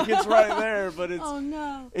know. It's like it's right there, but it's oh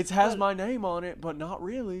no, it has my name on it, but not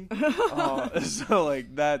really. So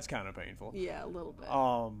like that's kind of painful. Yeah, a little bit.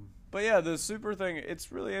 But yeah, the super thing,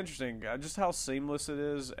 it's really interesting, just how seamless it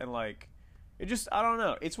is, and like it just, I don't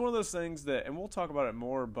know. It's one of those things that, and we'll talk about it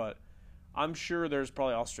more, but I'm sure there's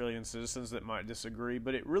probably Australian citizens that might disagree,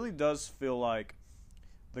 but it really does feel like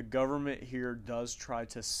the government here does try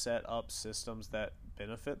to set up systems that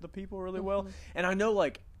benefit the people really well. And I know,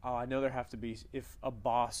 like, I know there have to be, if a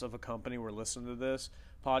boss of a company were listening to this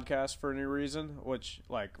podcast for any reason, which,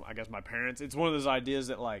 like, I guess my parents, it's one of those ideas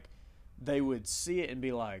that, like, they would see it and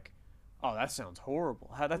be like, oh, that sounds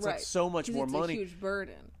horrible. That's like so much more money. It's a huge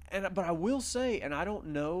burden. But I will say, and I don't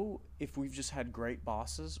know if we've just had great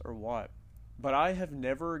bosses or what, but I have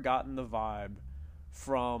never gotten the vibe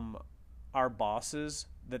from our bosses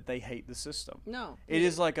that they hate the system. No. It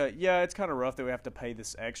is like it's kind of rough that we have to pay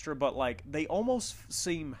this extra, but like they almost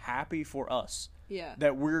seem happy for us. Yeah.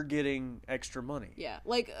 That we're getting extra money. Yeah.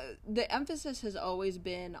 Like the emphasis has always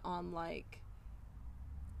been on like,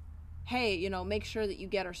 hey, you know, make sure that you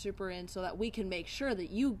get our super in so that we can make sure that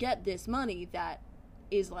you get this money that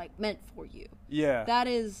is like meant for you. Yeah. That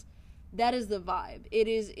is the vibe. It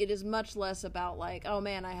is much less about like, oh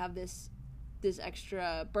man, I have this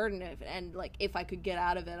extra burden and like if I could get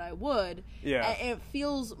out of it I would. Yeah. It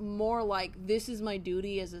feels more like this is my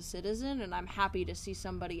duty as a citizen and I'm happy to see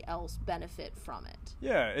somebody else benefit from it.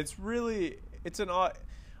 Yeah, it's an odd,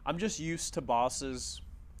 I'm just used to bosses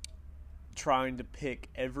trying to pick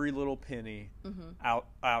every little penny out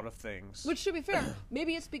of things. Which, to be fair,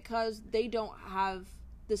 maybe it's because they don't have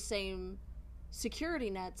the same security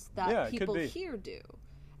nets that people here do.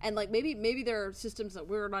 And like maybe there are systems that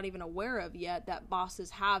we're not even aware of yet that bosses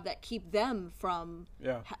have that keep them from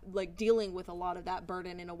like dealing with a lot of that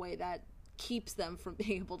burden in a way that keeps them from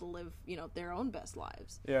being able to live, you know, their own best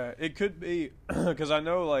lives. Yeah, it could be because I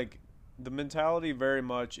know like the mentality very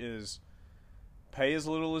much is pay as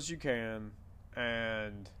little as you can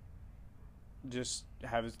and just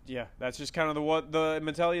have that's just kind of what the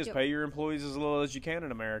mentality is. Pay your employees as little as you can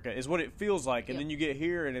in America is what it feels like. And then you get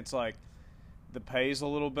here and it's like the pay's a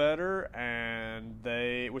little better and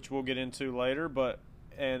which we'll get into later,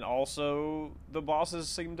 and also the bosses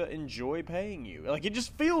seem to enjoy paying you. Like it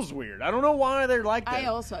just feels weird. I don't know why they're like that. I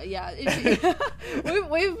also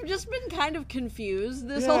we've just been kind of confused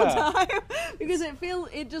this whole time because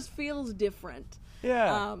it just feels different.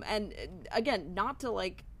 Yeah. And again, not to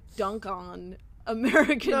like dunk on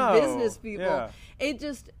American business people. Yeah.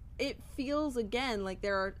 It feels again like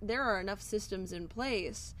there are enough systems in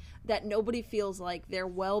place that nobody feels like their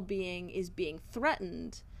well-being is being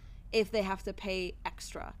threatened if they have to pay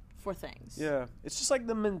extra for things. Yeah. It's just like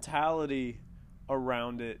the mentality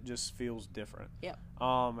around it just feels different. Yep.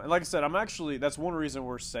 And like I said, that's one reason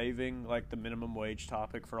we're saving like the minimum wage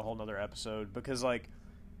topic for a whole nother episode, because like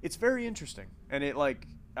it's very interesting. And it like,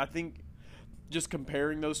 I think just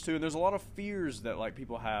comparing those two, and there's a lot of fears that like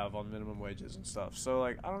people have on minimum wages and stuff. So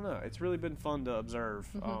like, I don't know. It's really been fun to observe.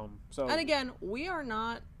 And again, we are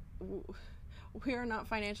not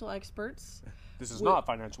financial experts. This is not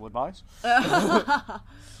financial advice.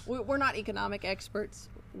 We're not economic experts.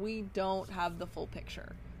 We don't have the full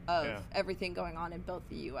picture of everything going on in both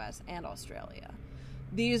the U.S. and Australia.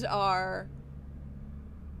 These are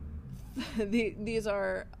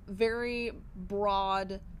very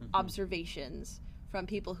broad observations from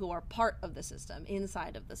people who are part of the system,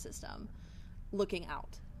 inside of the system, looking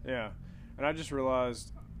out. Yeah. And I just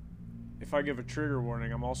realized if I give a trigger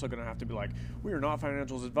warning, I'm also going to have to be like, we are not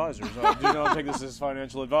financial advisors. Do not take this as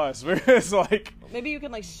financial advice. It's like, maybe you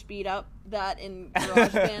can like speed up that in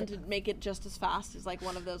GarageBand to make it just as fast as like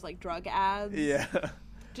one of those like drug ads. Yeah.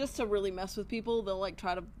 Just to really mess with people, they'll like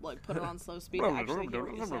try to like put it on slow speed to actually hear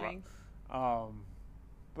what you're saying.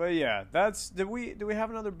 But yeah, do we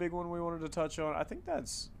have another big one we wanted to touch on? I think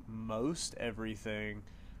that's most everything.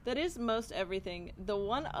 That is most everything. The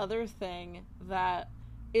one other thing that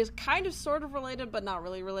is kind of sort of related but not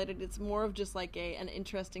really related, it's more of just like an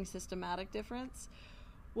interesting systematic difference,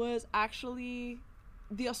 was actually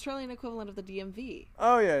the Australian equivalent of the DMV.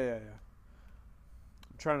 Oh yeah.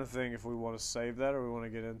 I'm trying to think if we want to save that or we want to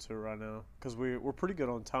get into it right now, because we're pretty good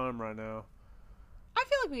on time right now. I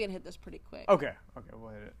feel like we can hit this pretty quick. Okay,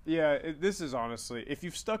 we'll hit it. Yeah, this is honestly, if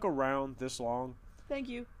you've stuck around this long, thank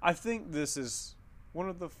you. I think this is one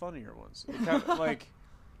of the funnier ones. It kind of, like,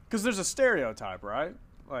 because there's a stereotype, right?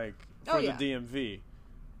 Like for the DMV,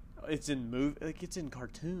 it's in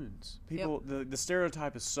cartoons. People, the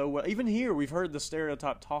stereotype is so well. Even here, we've heard the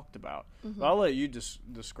stereotype talked about. But I'll let you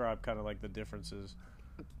describe kind of like the differences.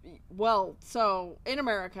 Well, so in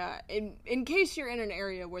America, in case you're in an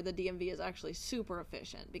area where the DMV is actually super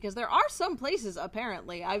efficient, because there are some places,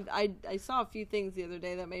 apparently, I saw a few things the other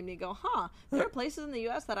day that made me go, there are places in the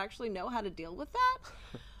U.S. that actually know how to deal with that.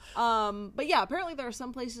 But yeah, apparently there are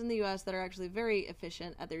some places in the U.S. that are actually very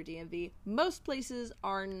efficient at their DMV. Most places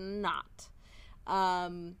are not.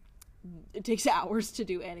 It takes hours to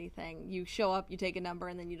do anything. You show up, you take a number,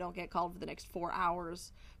 and then you don't get called for the next 4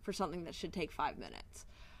 hours for something that should take 5 minutes.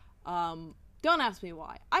 Don't ask me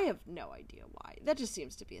why. I have no idea why. That just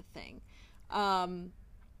seems to be a thing.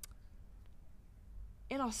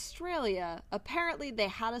 In Australia, apparently they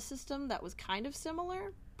had a system that was kind of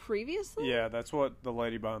similar previously. Yeah, that's what the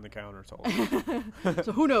lady behind the counter told me.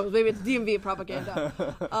 So who knows? Maybe it's DMV propaganda.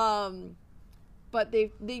 But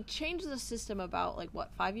they changed the system about, like,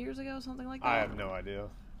 what, 5 years ago, something like that? I have no idea.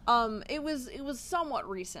 It was somewhat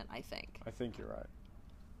recent, I think. I think you're right.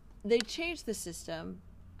 They changed the system,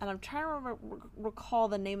 and I'm trying to recall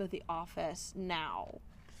the name of the office now.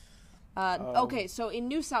 Okay, so in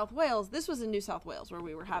New South Wales, this was in New South Wales where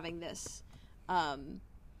we were having this, where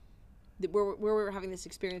we were having this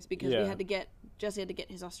experience because Jesse had to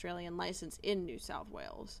get his Australian license in New South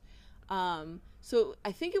Wales. So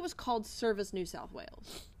I think it was called Service New South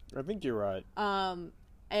Wales. I think you're right.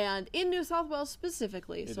 And in New South Wales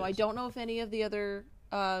specifically, I don't know if any of the other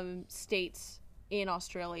states in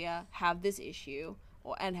Australia have this issue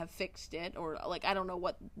and have fixed it, or, like, I don't know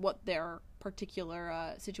what their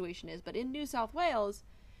particular situation is, but in New South Wales,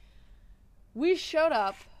 we showed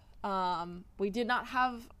up. We did not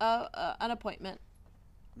have an appointment.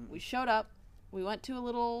 We showed up. We went to a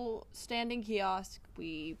little standing kiosk.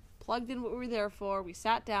 We plugged in what we were there for. We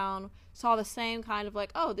sat down, saw the same kind of,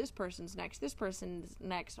 like, oh, this person's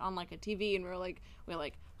next on, like, a TV, and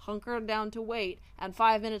we hunkered down to wait, and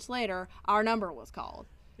 5 minutes later, our number was called.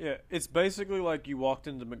 Yeah, it's basically like you walked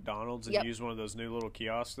into McDonald's and used one of those new little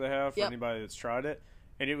kiosks they have for anybody that's tried it,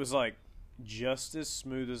 and it was, like, just as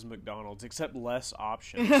smooth as McDonald's, except less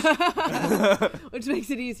options. Which makes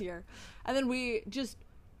it easier. And then we just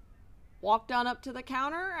walked on up to the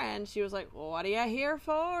counter, and she was like, well, what are you here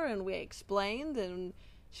for? And we explained, and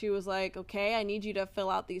she was like, okay, I need you to fill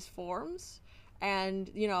out these forms. And,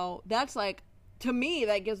 you know, that's like, to me,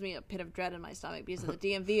 that gives me a pit of dread in my stomach, because at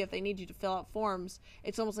the DMV, if they need you to fill out forms,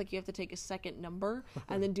 it's almost like you have to take a second number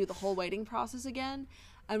and then do the whole waiting process again.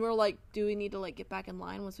 And we're like, do we need to, like, get back in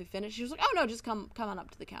line once we finish? She was like, oh, no, just come on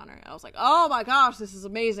up to the counter. And I was like, oh, my gosh, this is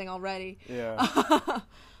amazing already. Yeah.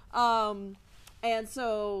 And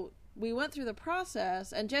so we went through the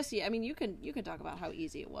process, and Jesse, I mean, you can talk about how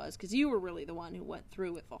easy it was, because you were really the one who went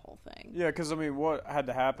through with the whole thing. Yeah, because, I mean, what had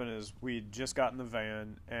to happen is we just got in the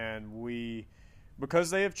van, and because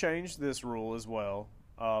they have changed this rule as well,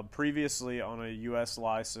 previously on a U.S.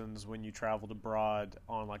 license, when you traveled abroad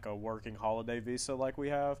on, like, a working holiday visa like we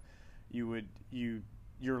have,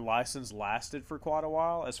 your license lasted for quite a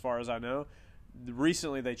while, as far as I know.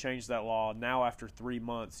 Recently, they changed that law. Now, after 3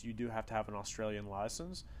 months, you do have to have an Australian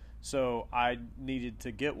license. So I needed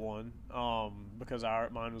to get one because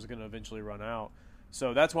mine was going to eventually run out.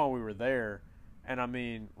 So that's why we were there. And, I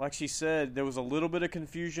mean, like she said, there was a little bit of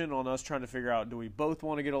confusion on us trying to figure out, do we both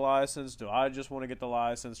want to get a license? Do I just want to get the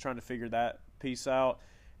license? Trying to figure that piece out.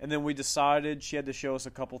 And then we decided she had to show us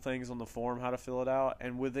a couple things on the form, how to fill it out.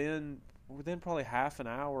 And within probably half an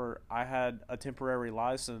hour, I had a temporary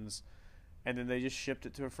license. And then they just shipped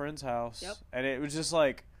it to a friend's house. Yep. And it was just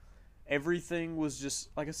like, everything was just,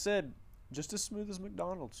 like I said, just as smooth as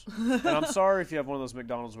McDonald's. And I'm sorry if you have one of those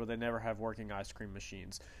McDonald's where they never have working ice cream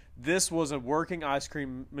machines. This was a working ice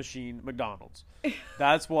cream machine McDonald's.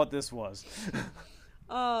 That's what this was.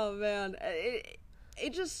 Oh, man.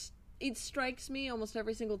 It strikes me almost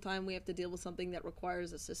every single time we have to deal with something that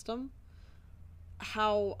requires a system,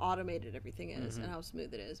 how automated everything is and how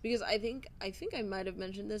smooth it is. Because I think I might have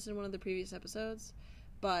mentioned this in one of the previous episodes,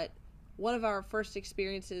 but one of our first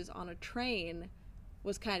experiences on a train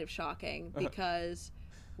was kind of shocking because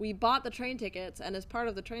we bought the train tickets, and as part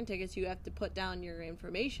of the train tickets, you have to put down your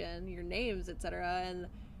information, your names, etc. And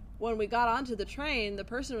when we got onto the train, the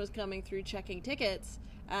person was coming through checking tickets,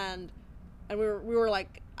 and we were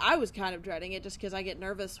like, I was kind of dreading it just because I get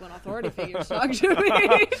nervous when authority figures talk to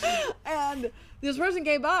me. And this person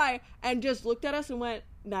came by and just looked at us and went,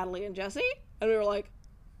 Natalie and Jesse? And we were like,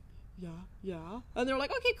 yeah. And they were like,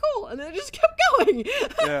 okay, cool. And then it just kept going.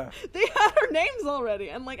 Yeah. They had our names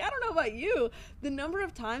already. I'm like, I don't know about you. The number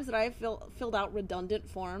of times that I have filled out redundant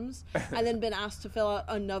forms and then been asked to fill out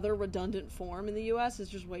another redundant form in the U.S. is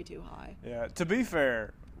just way too high. Yeah. To be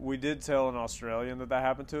fair, we did tell an Australian that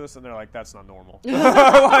happened to us, and they're like, "That's not normal."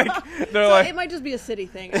 Like, they're like, it might just be a city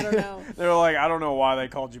thing. I don't know. They're like, "I don't know why they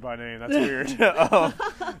called you by name. That's weird."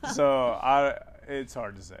 It's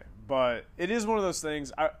hard to say, but it is one of those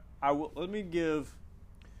things. Let me give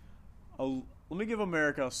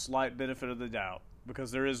America a slight benefit of the doubt,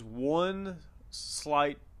 because there is one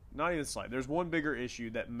slight, not even slight. There's one bigger issue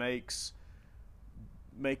that makes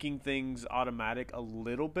making things automatic a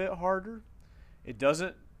little bit harder.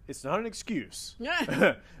 It's not an excuse,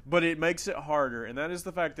 but it makes it harder, and that is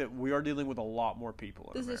the fact that we are dealing with a lot more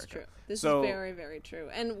people in America. This is true. This is very, very true.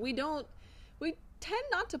 And we tend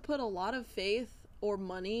not to put a lot of faith or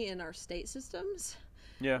money in our state systems.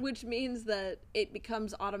 Yeah. Which means that it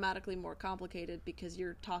becomes automatically more complicated, because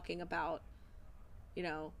you're talking about,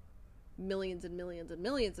 millions and millions and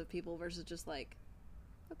millions of people versus just like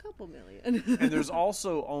a couple million. And there's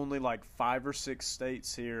also only like 5 or 6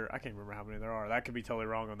 states here. I can't remember how many there are. That could be totally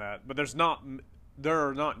wrong on that. But there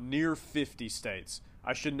are not near 50 states.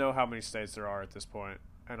 I should know how many states there are at this point,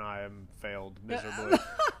 and I am failed miserably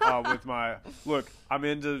with my look. I'm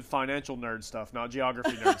into financial nerd stuff, not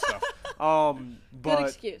geography nerd stuff. But good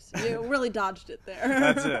excuse. You really dodged it there.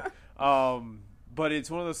 That's it. But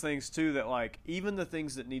it's one of those things too that, like, even the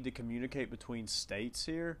things that need to communicate between states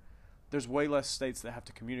here, there's way less states that have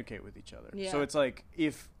to communicate with each other. Yeah. So it's like,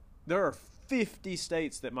 if there are 50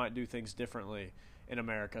 states that might do things differently in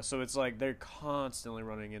America, so it's like they're constantly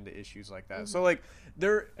running into issues like that. Mm-hmm. So like,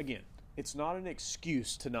 it's not an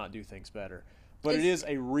excuse to not do things better, but it is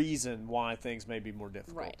a reason why things may be more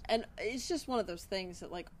difficult. Right. And it's just one of those things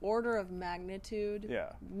that, like, order of magnitude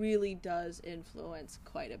really does influence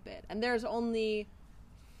quite a bit. And there's only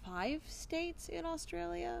 5 states in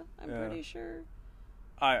Australia, I'm pretty sure.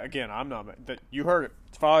 I'm not. You heard it.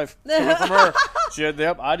 It's 5. Coming from her.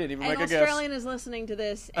 Yep. I didn't even make a guess. An Australian is listening to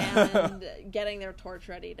this and getting their torch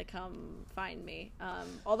ready to come find me.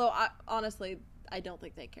 Although honestly, I don't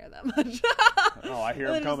think they care that much. Oh, I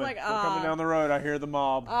hear them coming. They're coming down the road. I hear the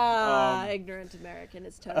mob. Ignorant American.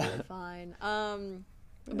 It's totally fine.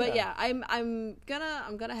 But yeah, I'm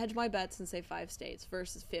gonna hedge my bets and say 5 states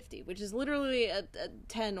versus 50, which is literally a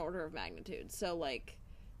 10 order of magnitude. So like,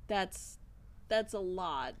 that's a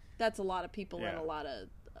lot. That's a lot of people and a lot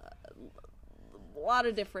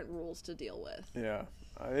of different rules to deal with. Yeah,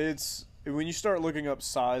 it's when you start looking up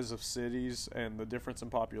size of cities and the difference in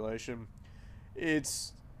population,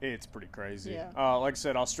 it's pretty crazy. Yeah. Like I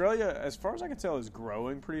said, Australia, as far as I can tell, is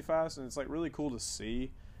growing pretty fast, and it's like really cool to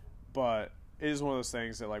see. But it is one of those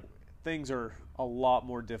things that, like, things are a lot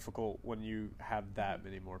more difficult when you have that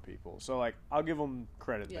many more people. So like, I'll give them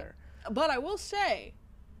credit there. But I will say,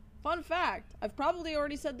 fun fact, I've probably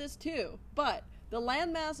already said this too, but the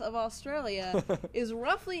landmass of Australia is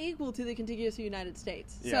roughly equal to the contiguous United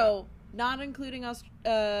States. Yeah. So, not including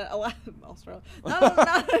Australia,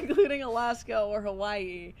 not including Alaska or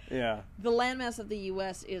Hawaii. Yeah. The landmass of the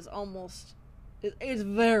U.S. is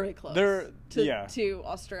very close to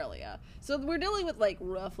Australia. So we're dealing with, like,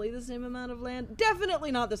 roughly the same amount of land.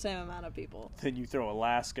 Definitely not the same amount of people. Then you throw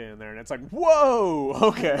Alaska in there, and it's like, whoa,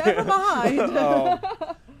 okay. Never mind.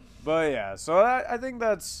 But yeah, so I think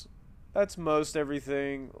that's most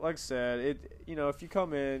everything. Like I said, if you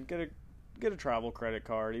come in, get a travel credit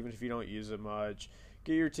card, even if you don't use it much.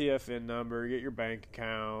 Get your TFN number, get your bank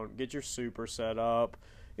account, get your super set up.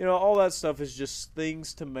 All that stuff is just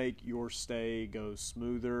things to make your stay go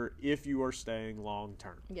smoother if you are staying long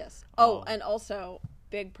term. Yes. Oh, and also,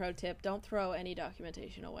 big pro tip, don't throw any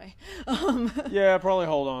documentation away. Yeah, probably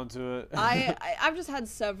hold on to it. I've just had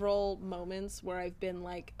several moments where I've been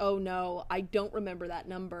like, oh no, I don't remember that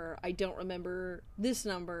number. I don't remember this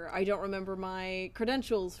number. I don't remember my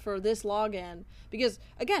credentials for this login. Because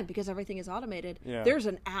everything is automated, there's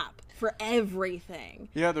an app for everything.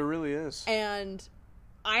 Yeah, there really is. And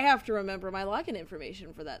I have to remember my login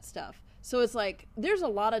information for that stuff. So it's like, there's a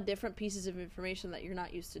lot of different pieces of information that you're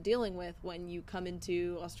not used to dealing with when you come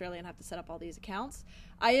into Australia and have to set up all these accounts.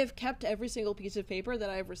 I have kept every single piece of paper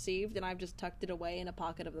that I've received, and I've just tucked it away in a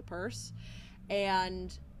pocket of the purse.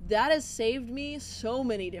 And that has saved me so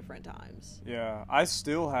many different times. Yeah, I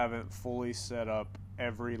still haven't fully set up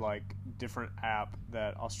every, like, different app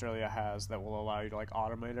that Australia has that will allow you to, like,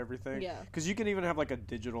 automate everything. Yeah. Because you can even have, like, a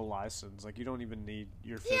digital license. Like, you don't even need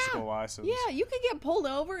your physical license. Yeah, you can get pulled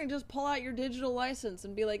over and just pull out your digital license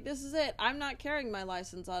and be like, this is it. I'm not carrying my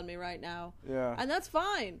license on me right now. Yeah. And that's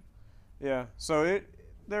fine. Yeah. So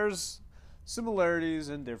there's similarities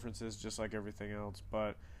and differences just like everything else.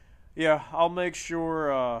 But, yeah, I'll make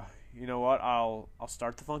sure, you know what, I'll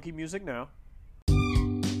start the funky music now.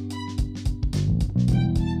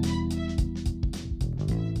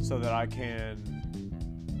 So that I can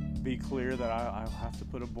be clear that I'll have to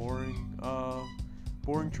put a boring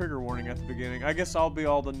trigger warning at the beginning. I guess I'll be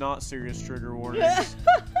all the not serious trigger warnings,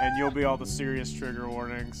 and you'll be all the serious trigger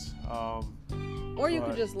warnings. Or you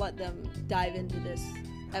could just let them dive into this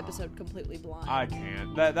episode completely blind. I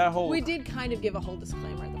can't. That whole... We did kind of give a whole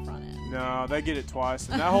disclaimer at the front end. No, they get it twice.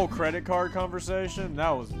 And that whole credit card conversation,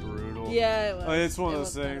 that was brutal. Yeah, it was. Like, it's one of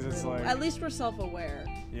those things, it's like... At least we're self-aware.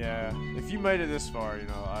 Yeah. If you made it this far,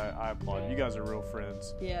 I applaud you. You guys are real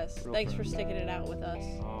friends. Yes. Real Thanks friends. for sticking it out with us.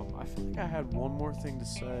 I feel like I had one more thing to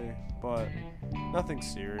say, but nothing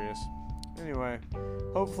serious. Anyway,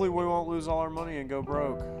 hopefully we won't lose all our money and go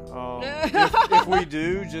broke. If we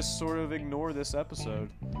do, just sort of ignore this episode.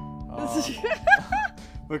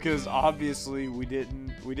 Because obviously we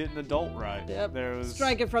didn't adult right. Yep. There was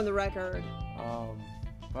strike it from the record.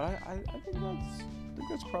 But I think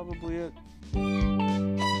that's probably it.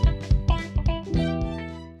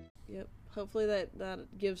 Yep. Hopefully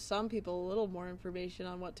that gives some people a little more information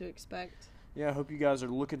on what to expect. Yeah, I hope you guys are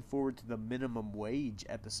looking forward to the minimum wage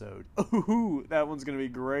episode. Ooh, that one's gonna be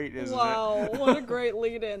great, isn't it? Wow, what a great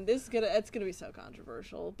lead-in. It's gonna be so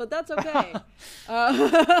controversial, but that's okay.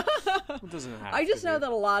 It doesn't have I just to know be.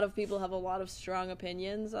 that a lot of people have a lot of strong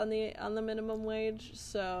opinions on the minimum wage,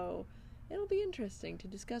 so it'll be interesting to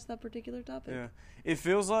discuss that particular topic. Yeah, it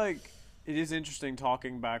feels like it is interesting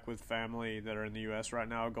talking back with family that are in the U.S. right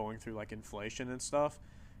now, going through like inflation and stuff.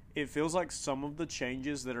 It feels like some of the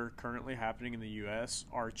changes that are currently happening in the U.S.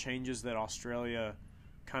 are changes that Australia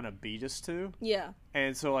kind of beat us to. Yeah.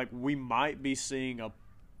 And so, like, we might be seeing a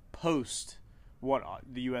post what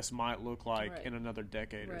the U.S. might look like in another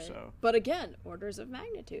decade or so. But again, orders of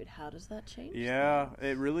magnitude. How does that change? Yeah,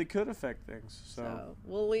 it really could affect things. So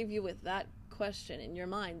we'll leave you with that question in your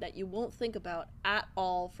mind that you won't think about at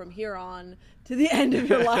all from here on to the end of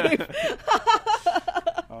your life.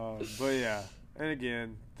 But yeah. And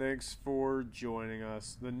again, thanks for joining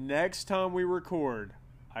us. The next time we record,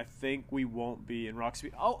 I think we won't be in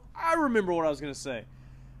Roxby. Oh, I remember what I was going to say.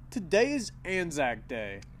 Today is Anzac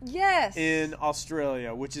Day. Yes. In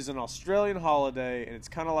Australia, which is an Australian holiday, and it's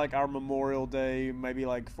kind of like our Memorial Day, maybe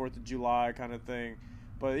like 4th of July kind of thing.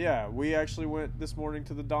 But yeah, we actually went this morning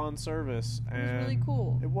to the dawn service. And it was really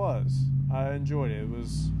cool. It was. I enjoyed it. It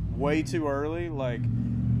was way too early, like,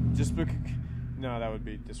 just because... No, that would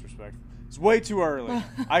be disrespectful. It's way too early.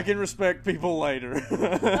 I can respect people later.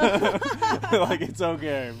 Like, it's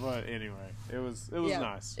okay. But anyway, it was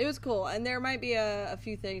nice. It was cool. And there might be a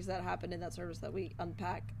few things that happened in that service that we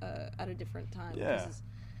unpack at a different time. Yeah.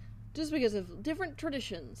 Just because of different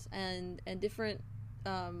traditions and different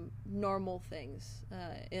normal things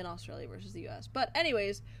in Australia versus the US. But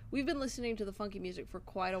anyways, we've been listening to the funky music for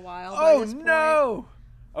quite a while. Oh, no!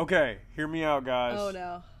 Okay, hear me out, guys. Oh,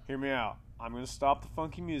 no. Hear me out. I'm going to stop the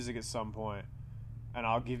funky music at some point, and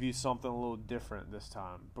I'll give you something a little different this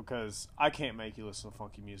time, because I can't make you listen to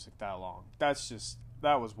funky music that long. That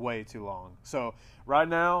was way too long. So right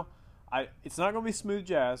now, it's not going to be smooth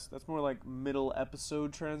jazz. That's more like middle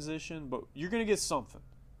episode transition, but you're going to get something.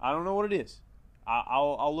 I don't know what it is.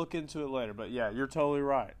 I'll look into it later, but yeah, you're totally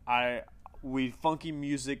right. We funky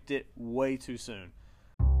music'd it way too soon.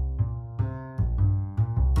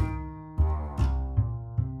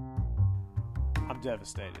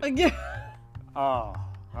 Devastated. Again. Oh,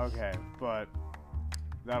 okay, but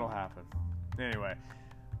that'll happen. Anyway,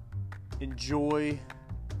 enjoy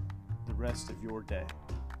the rest of your day.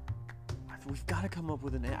 We've got to come up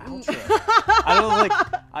with an outro.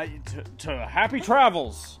 I don't to happy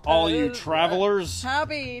travels, all you travelers.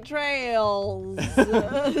 Happy trails.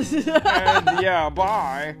 And yeah,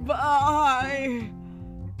 bye. Bye.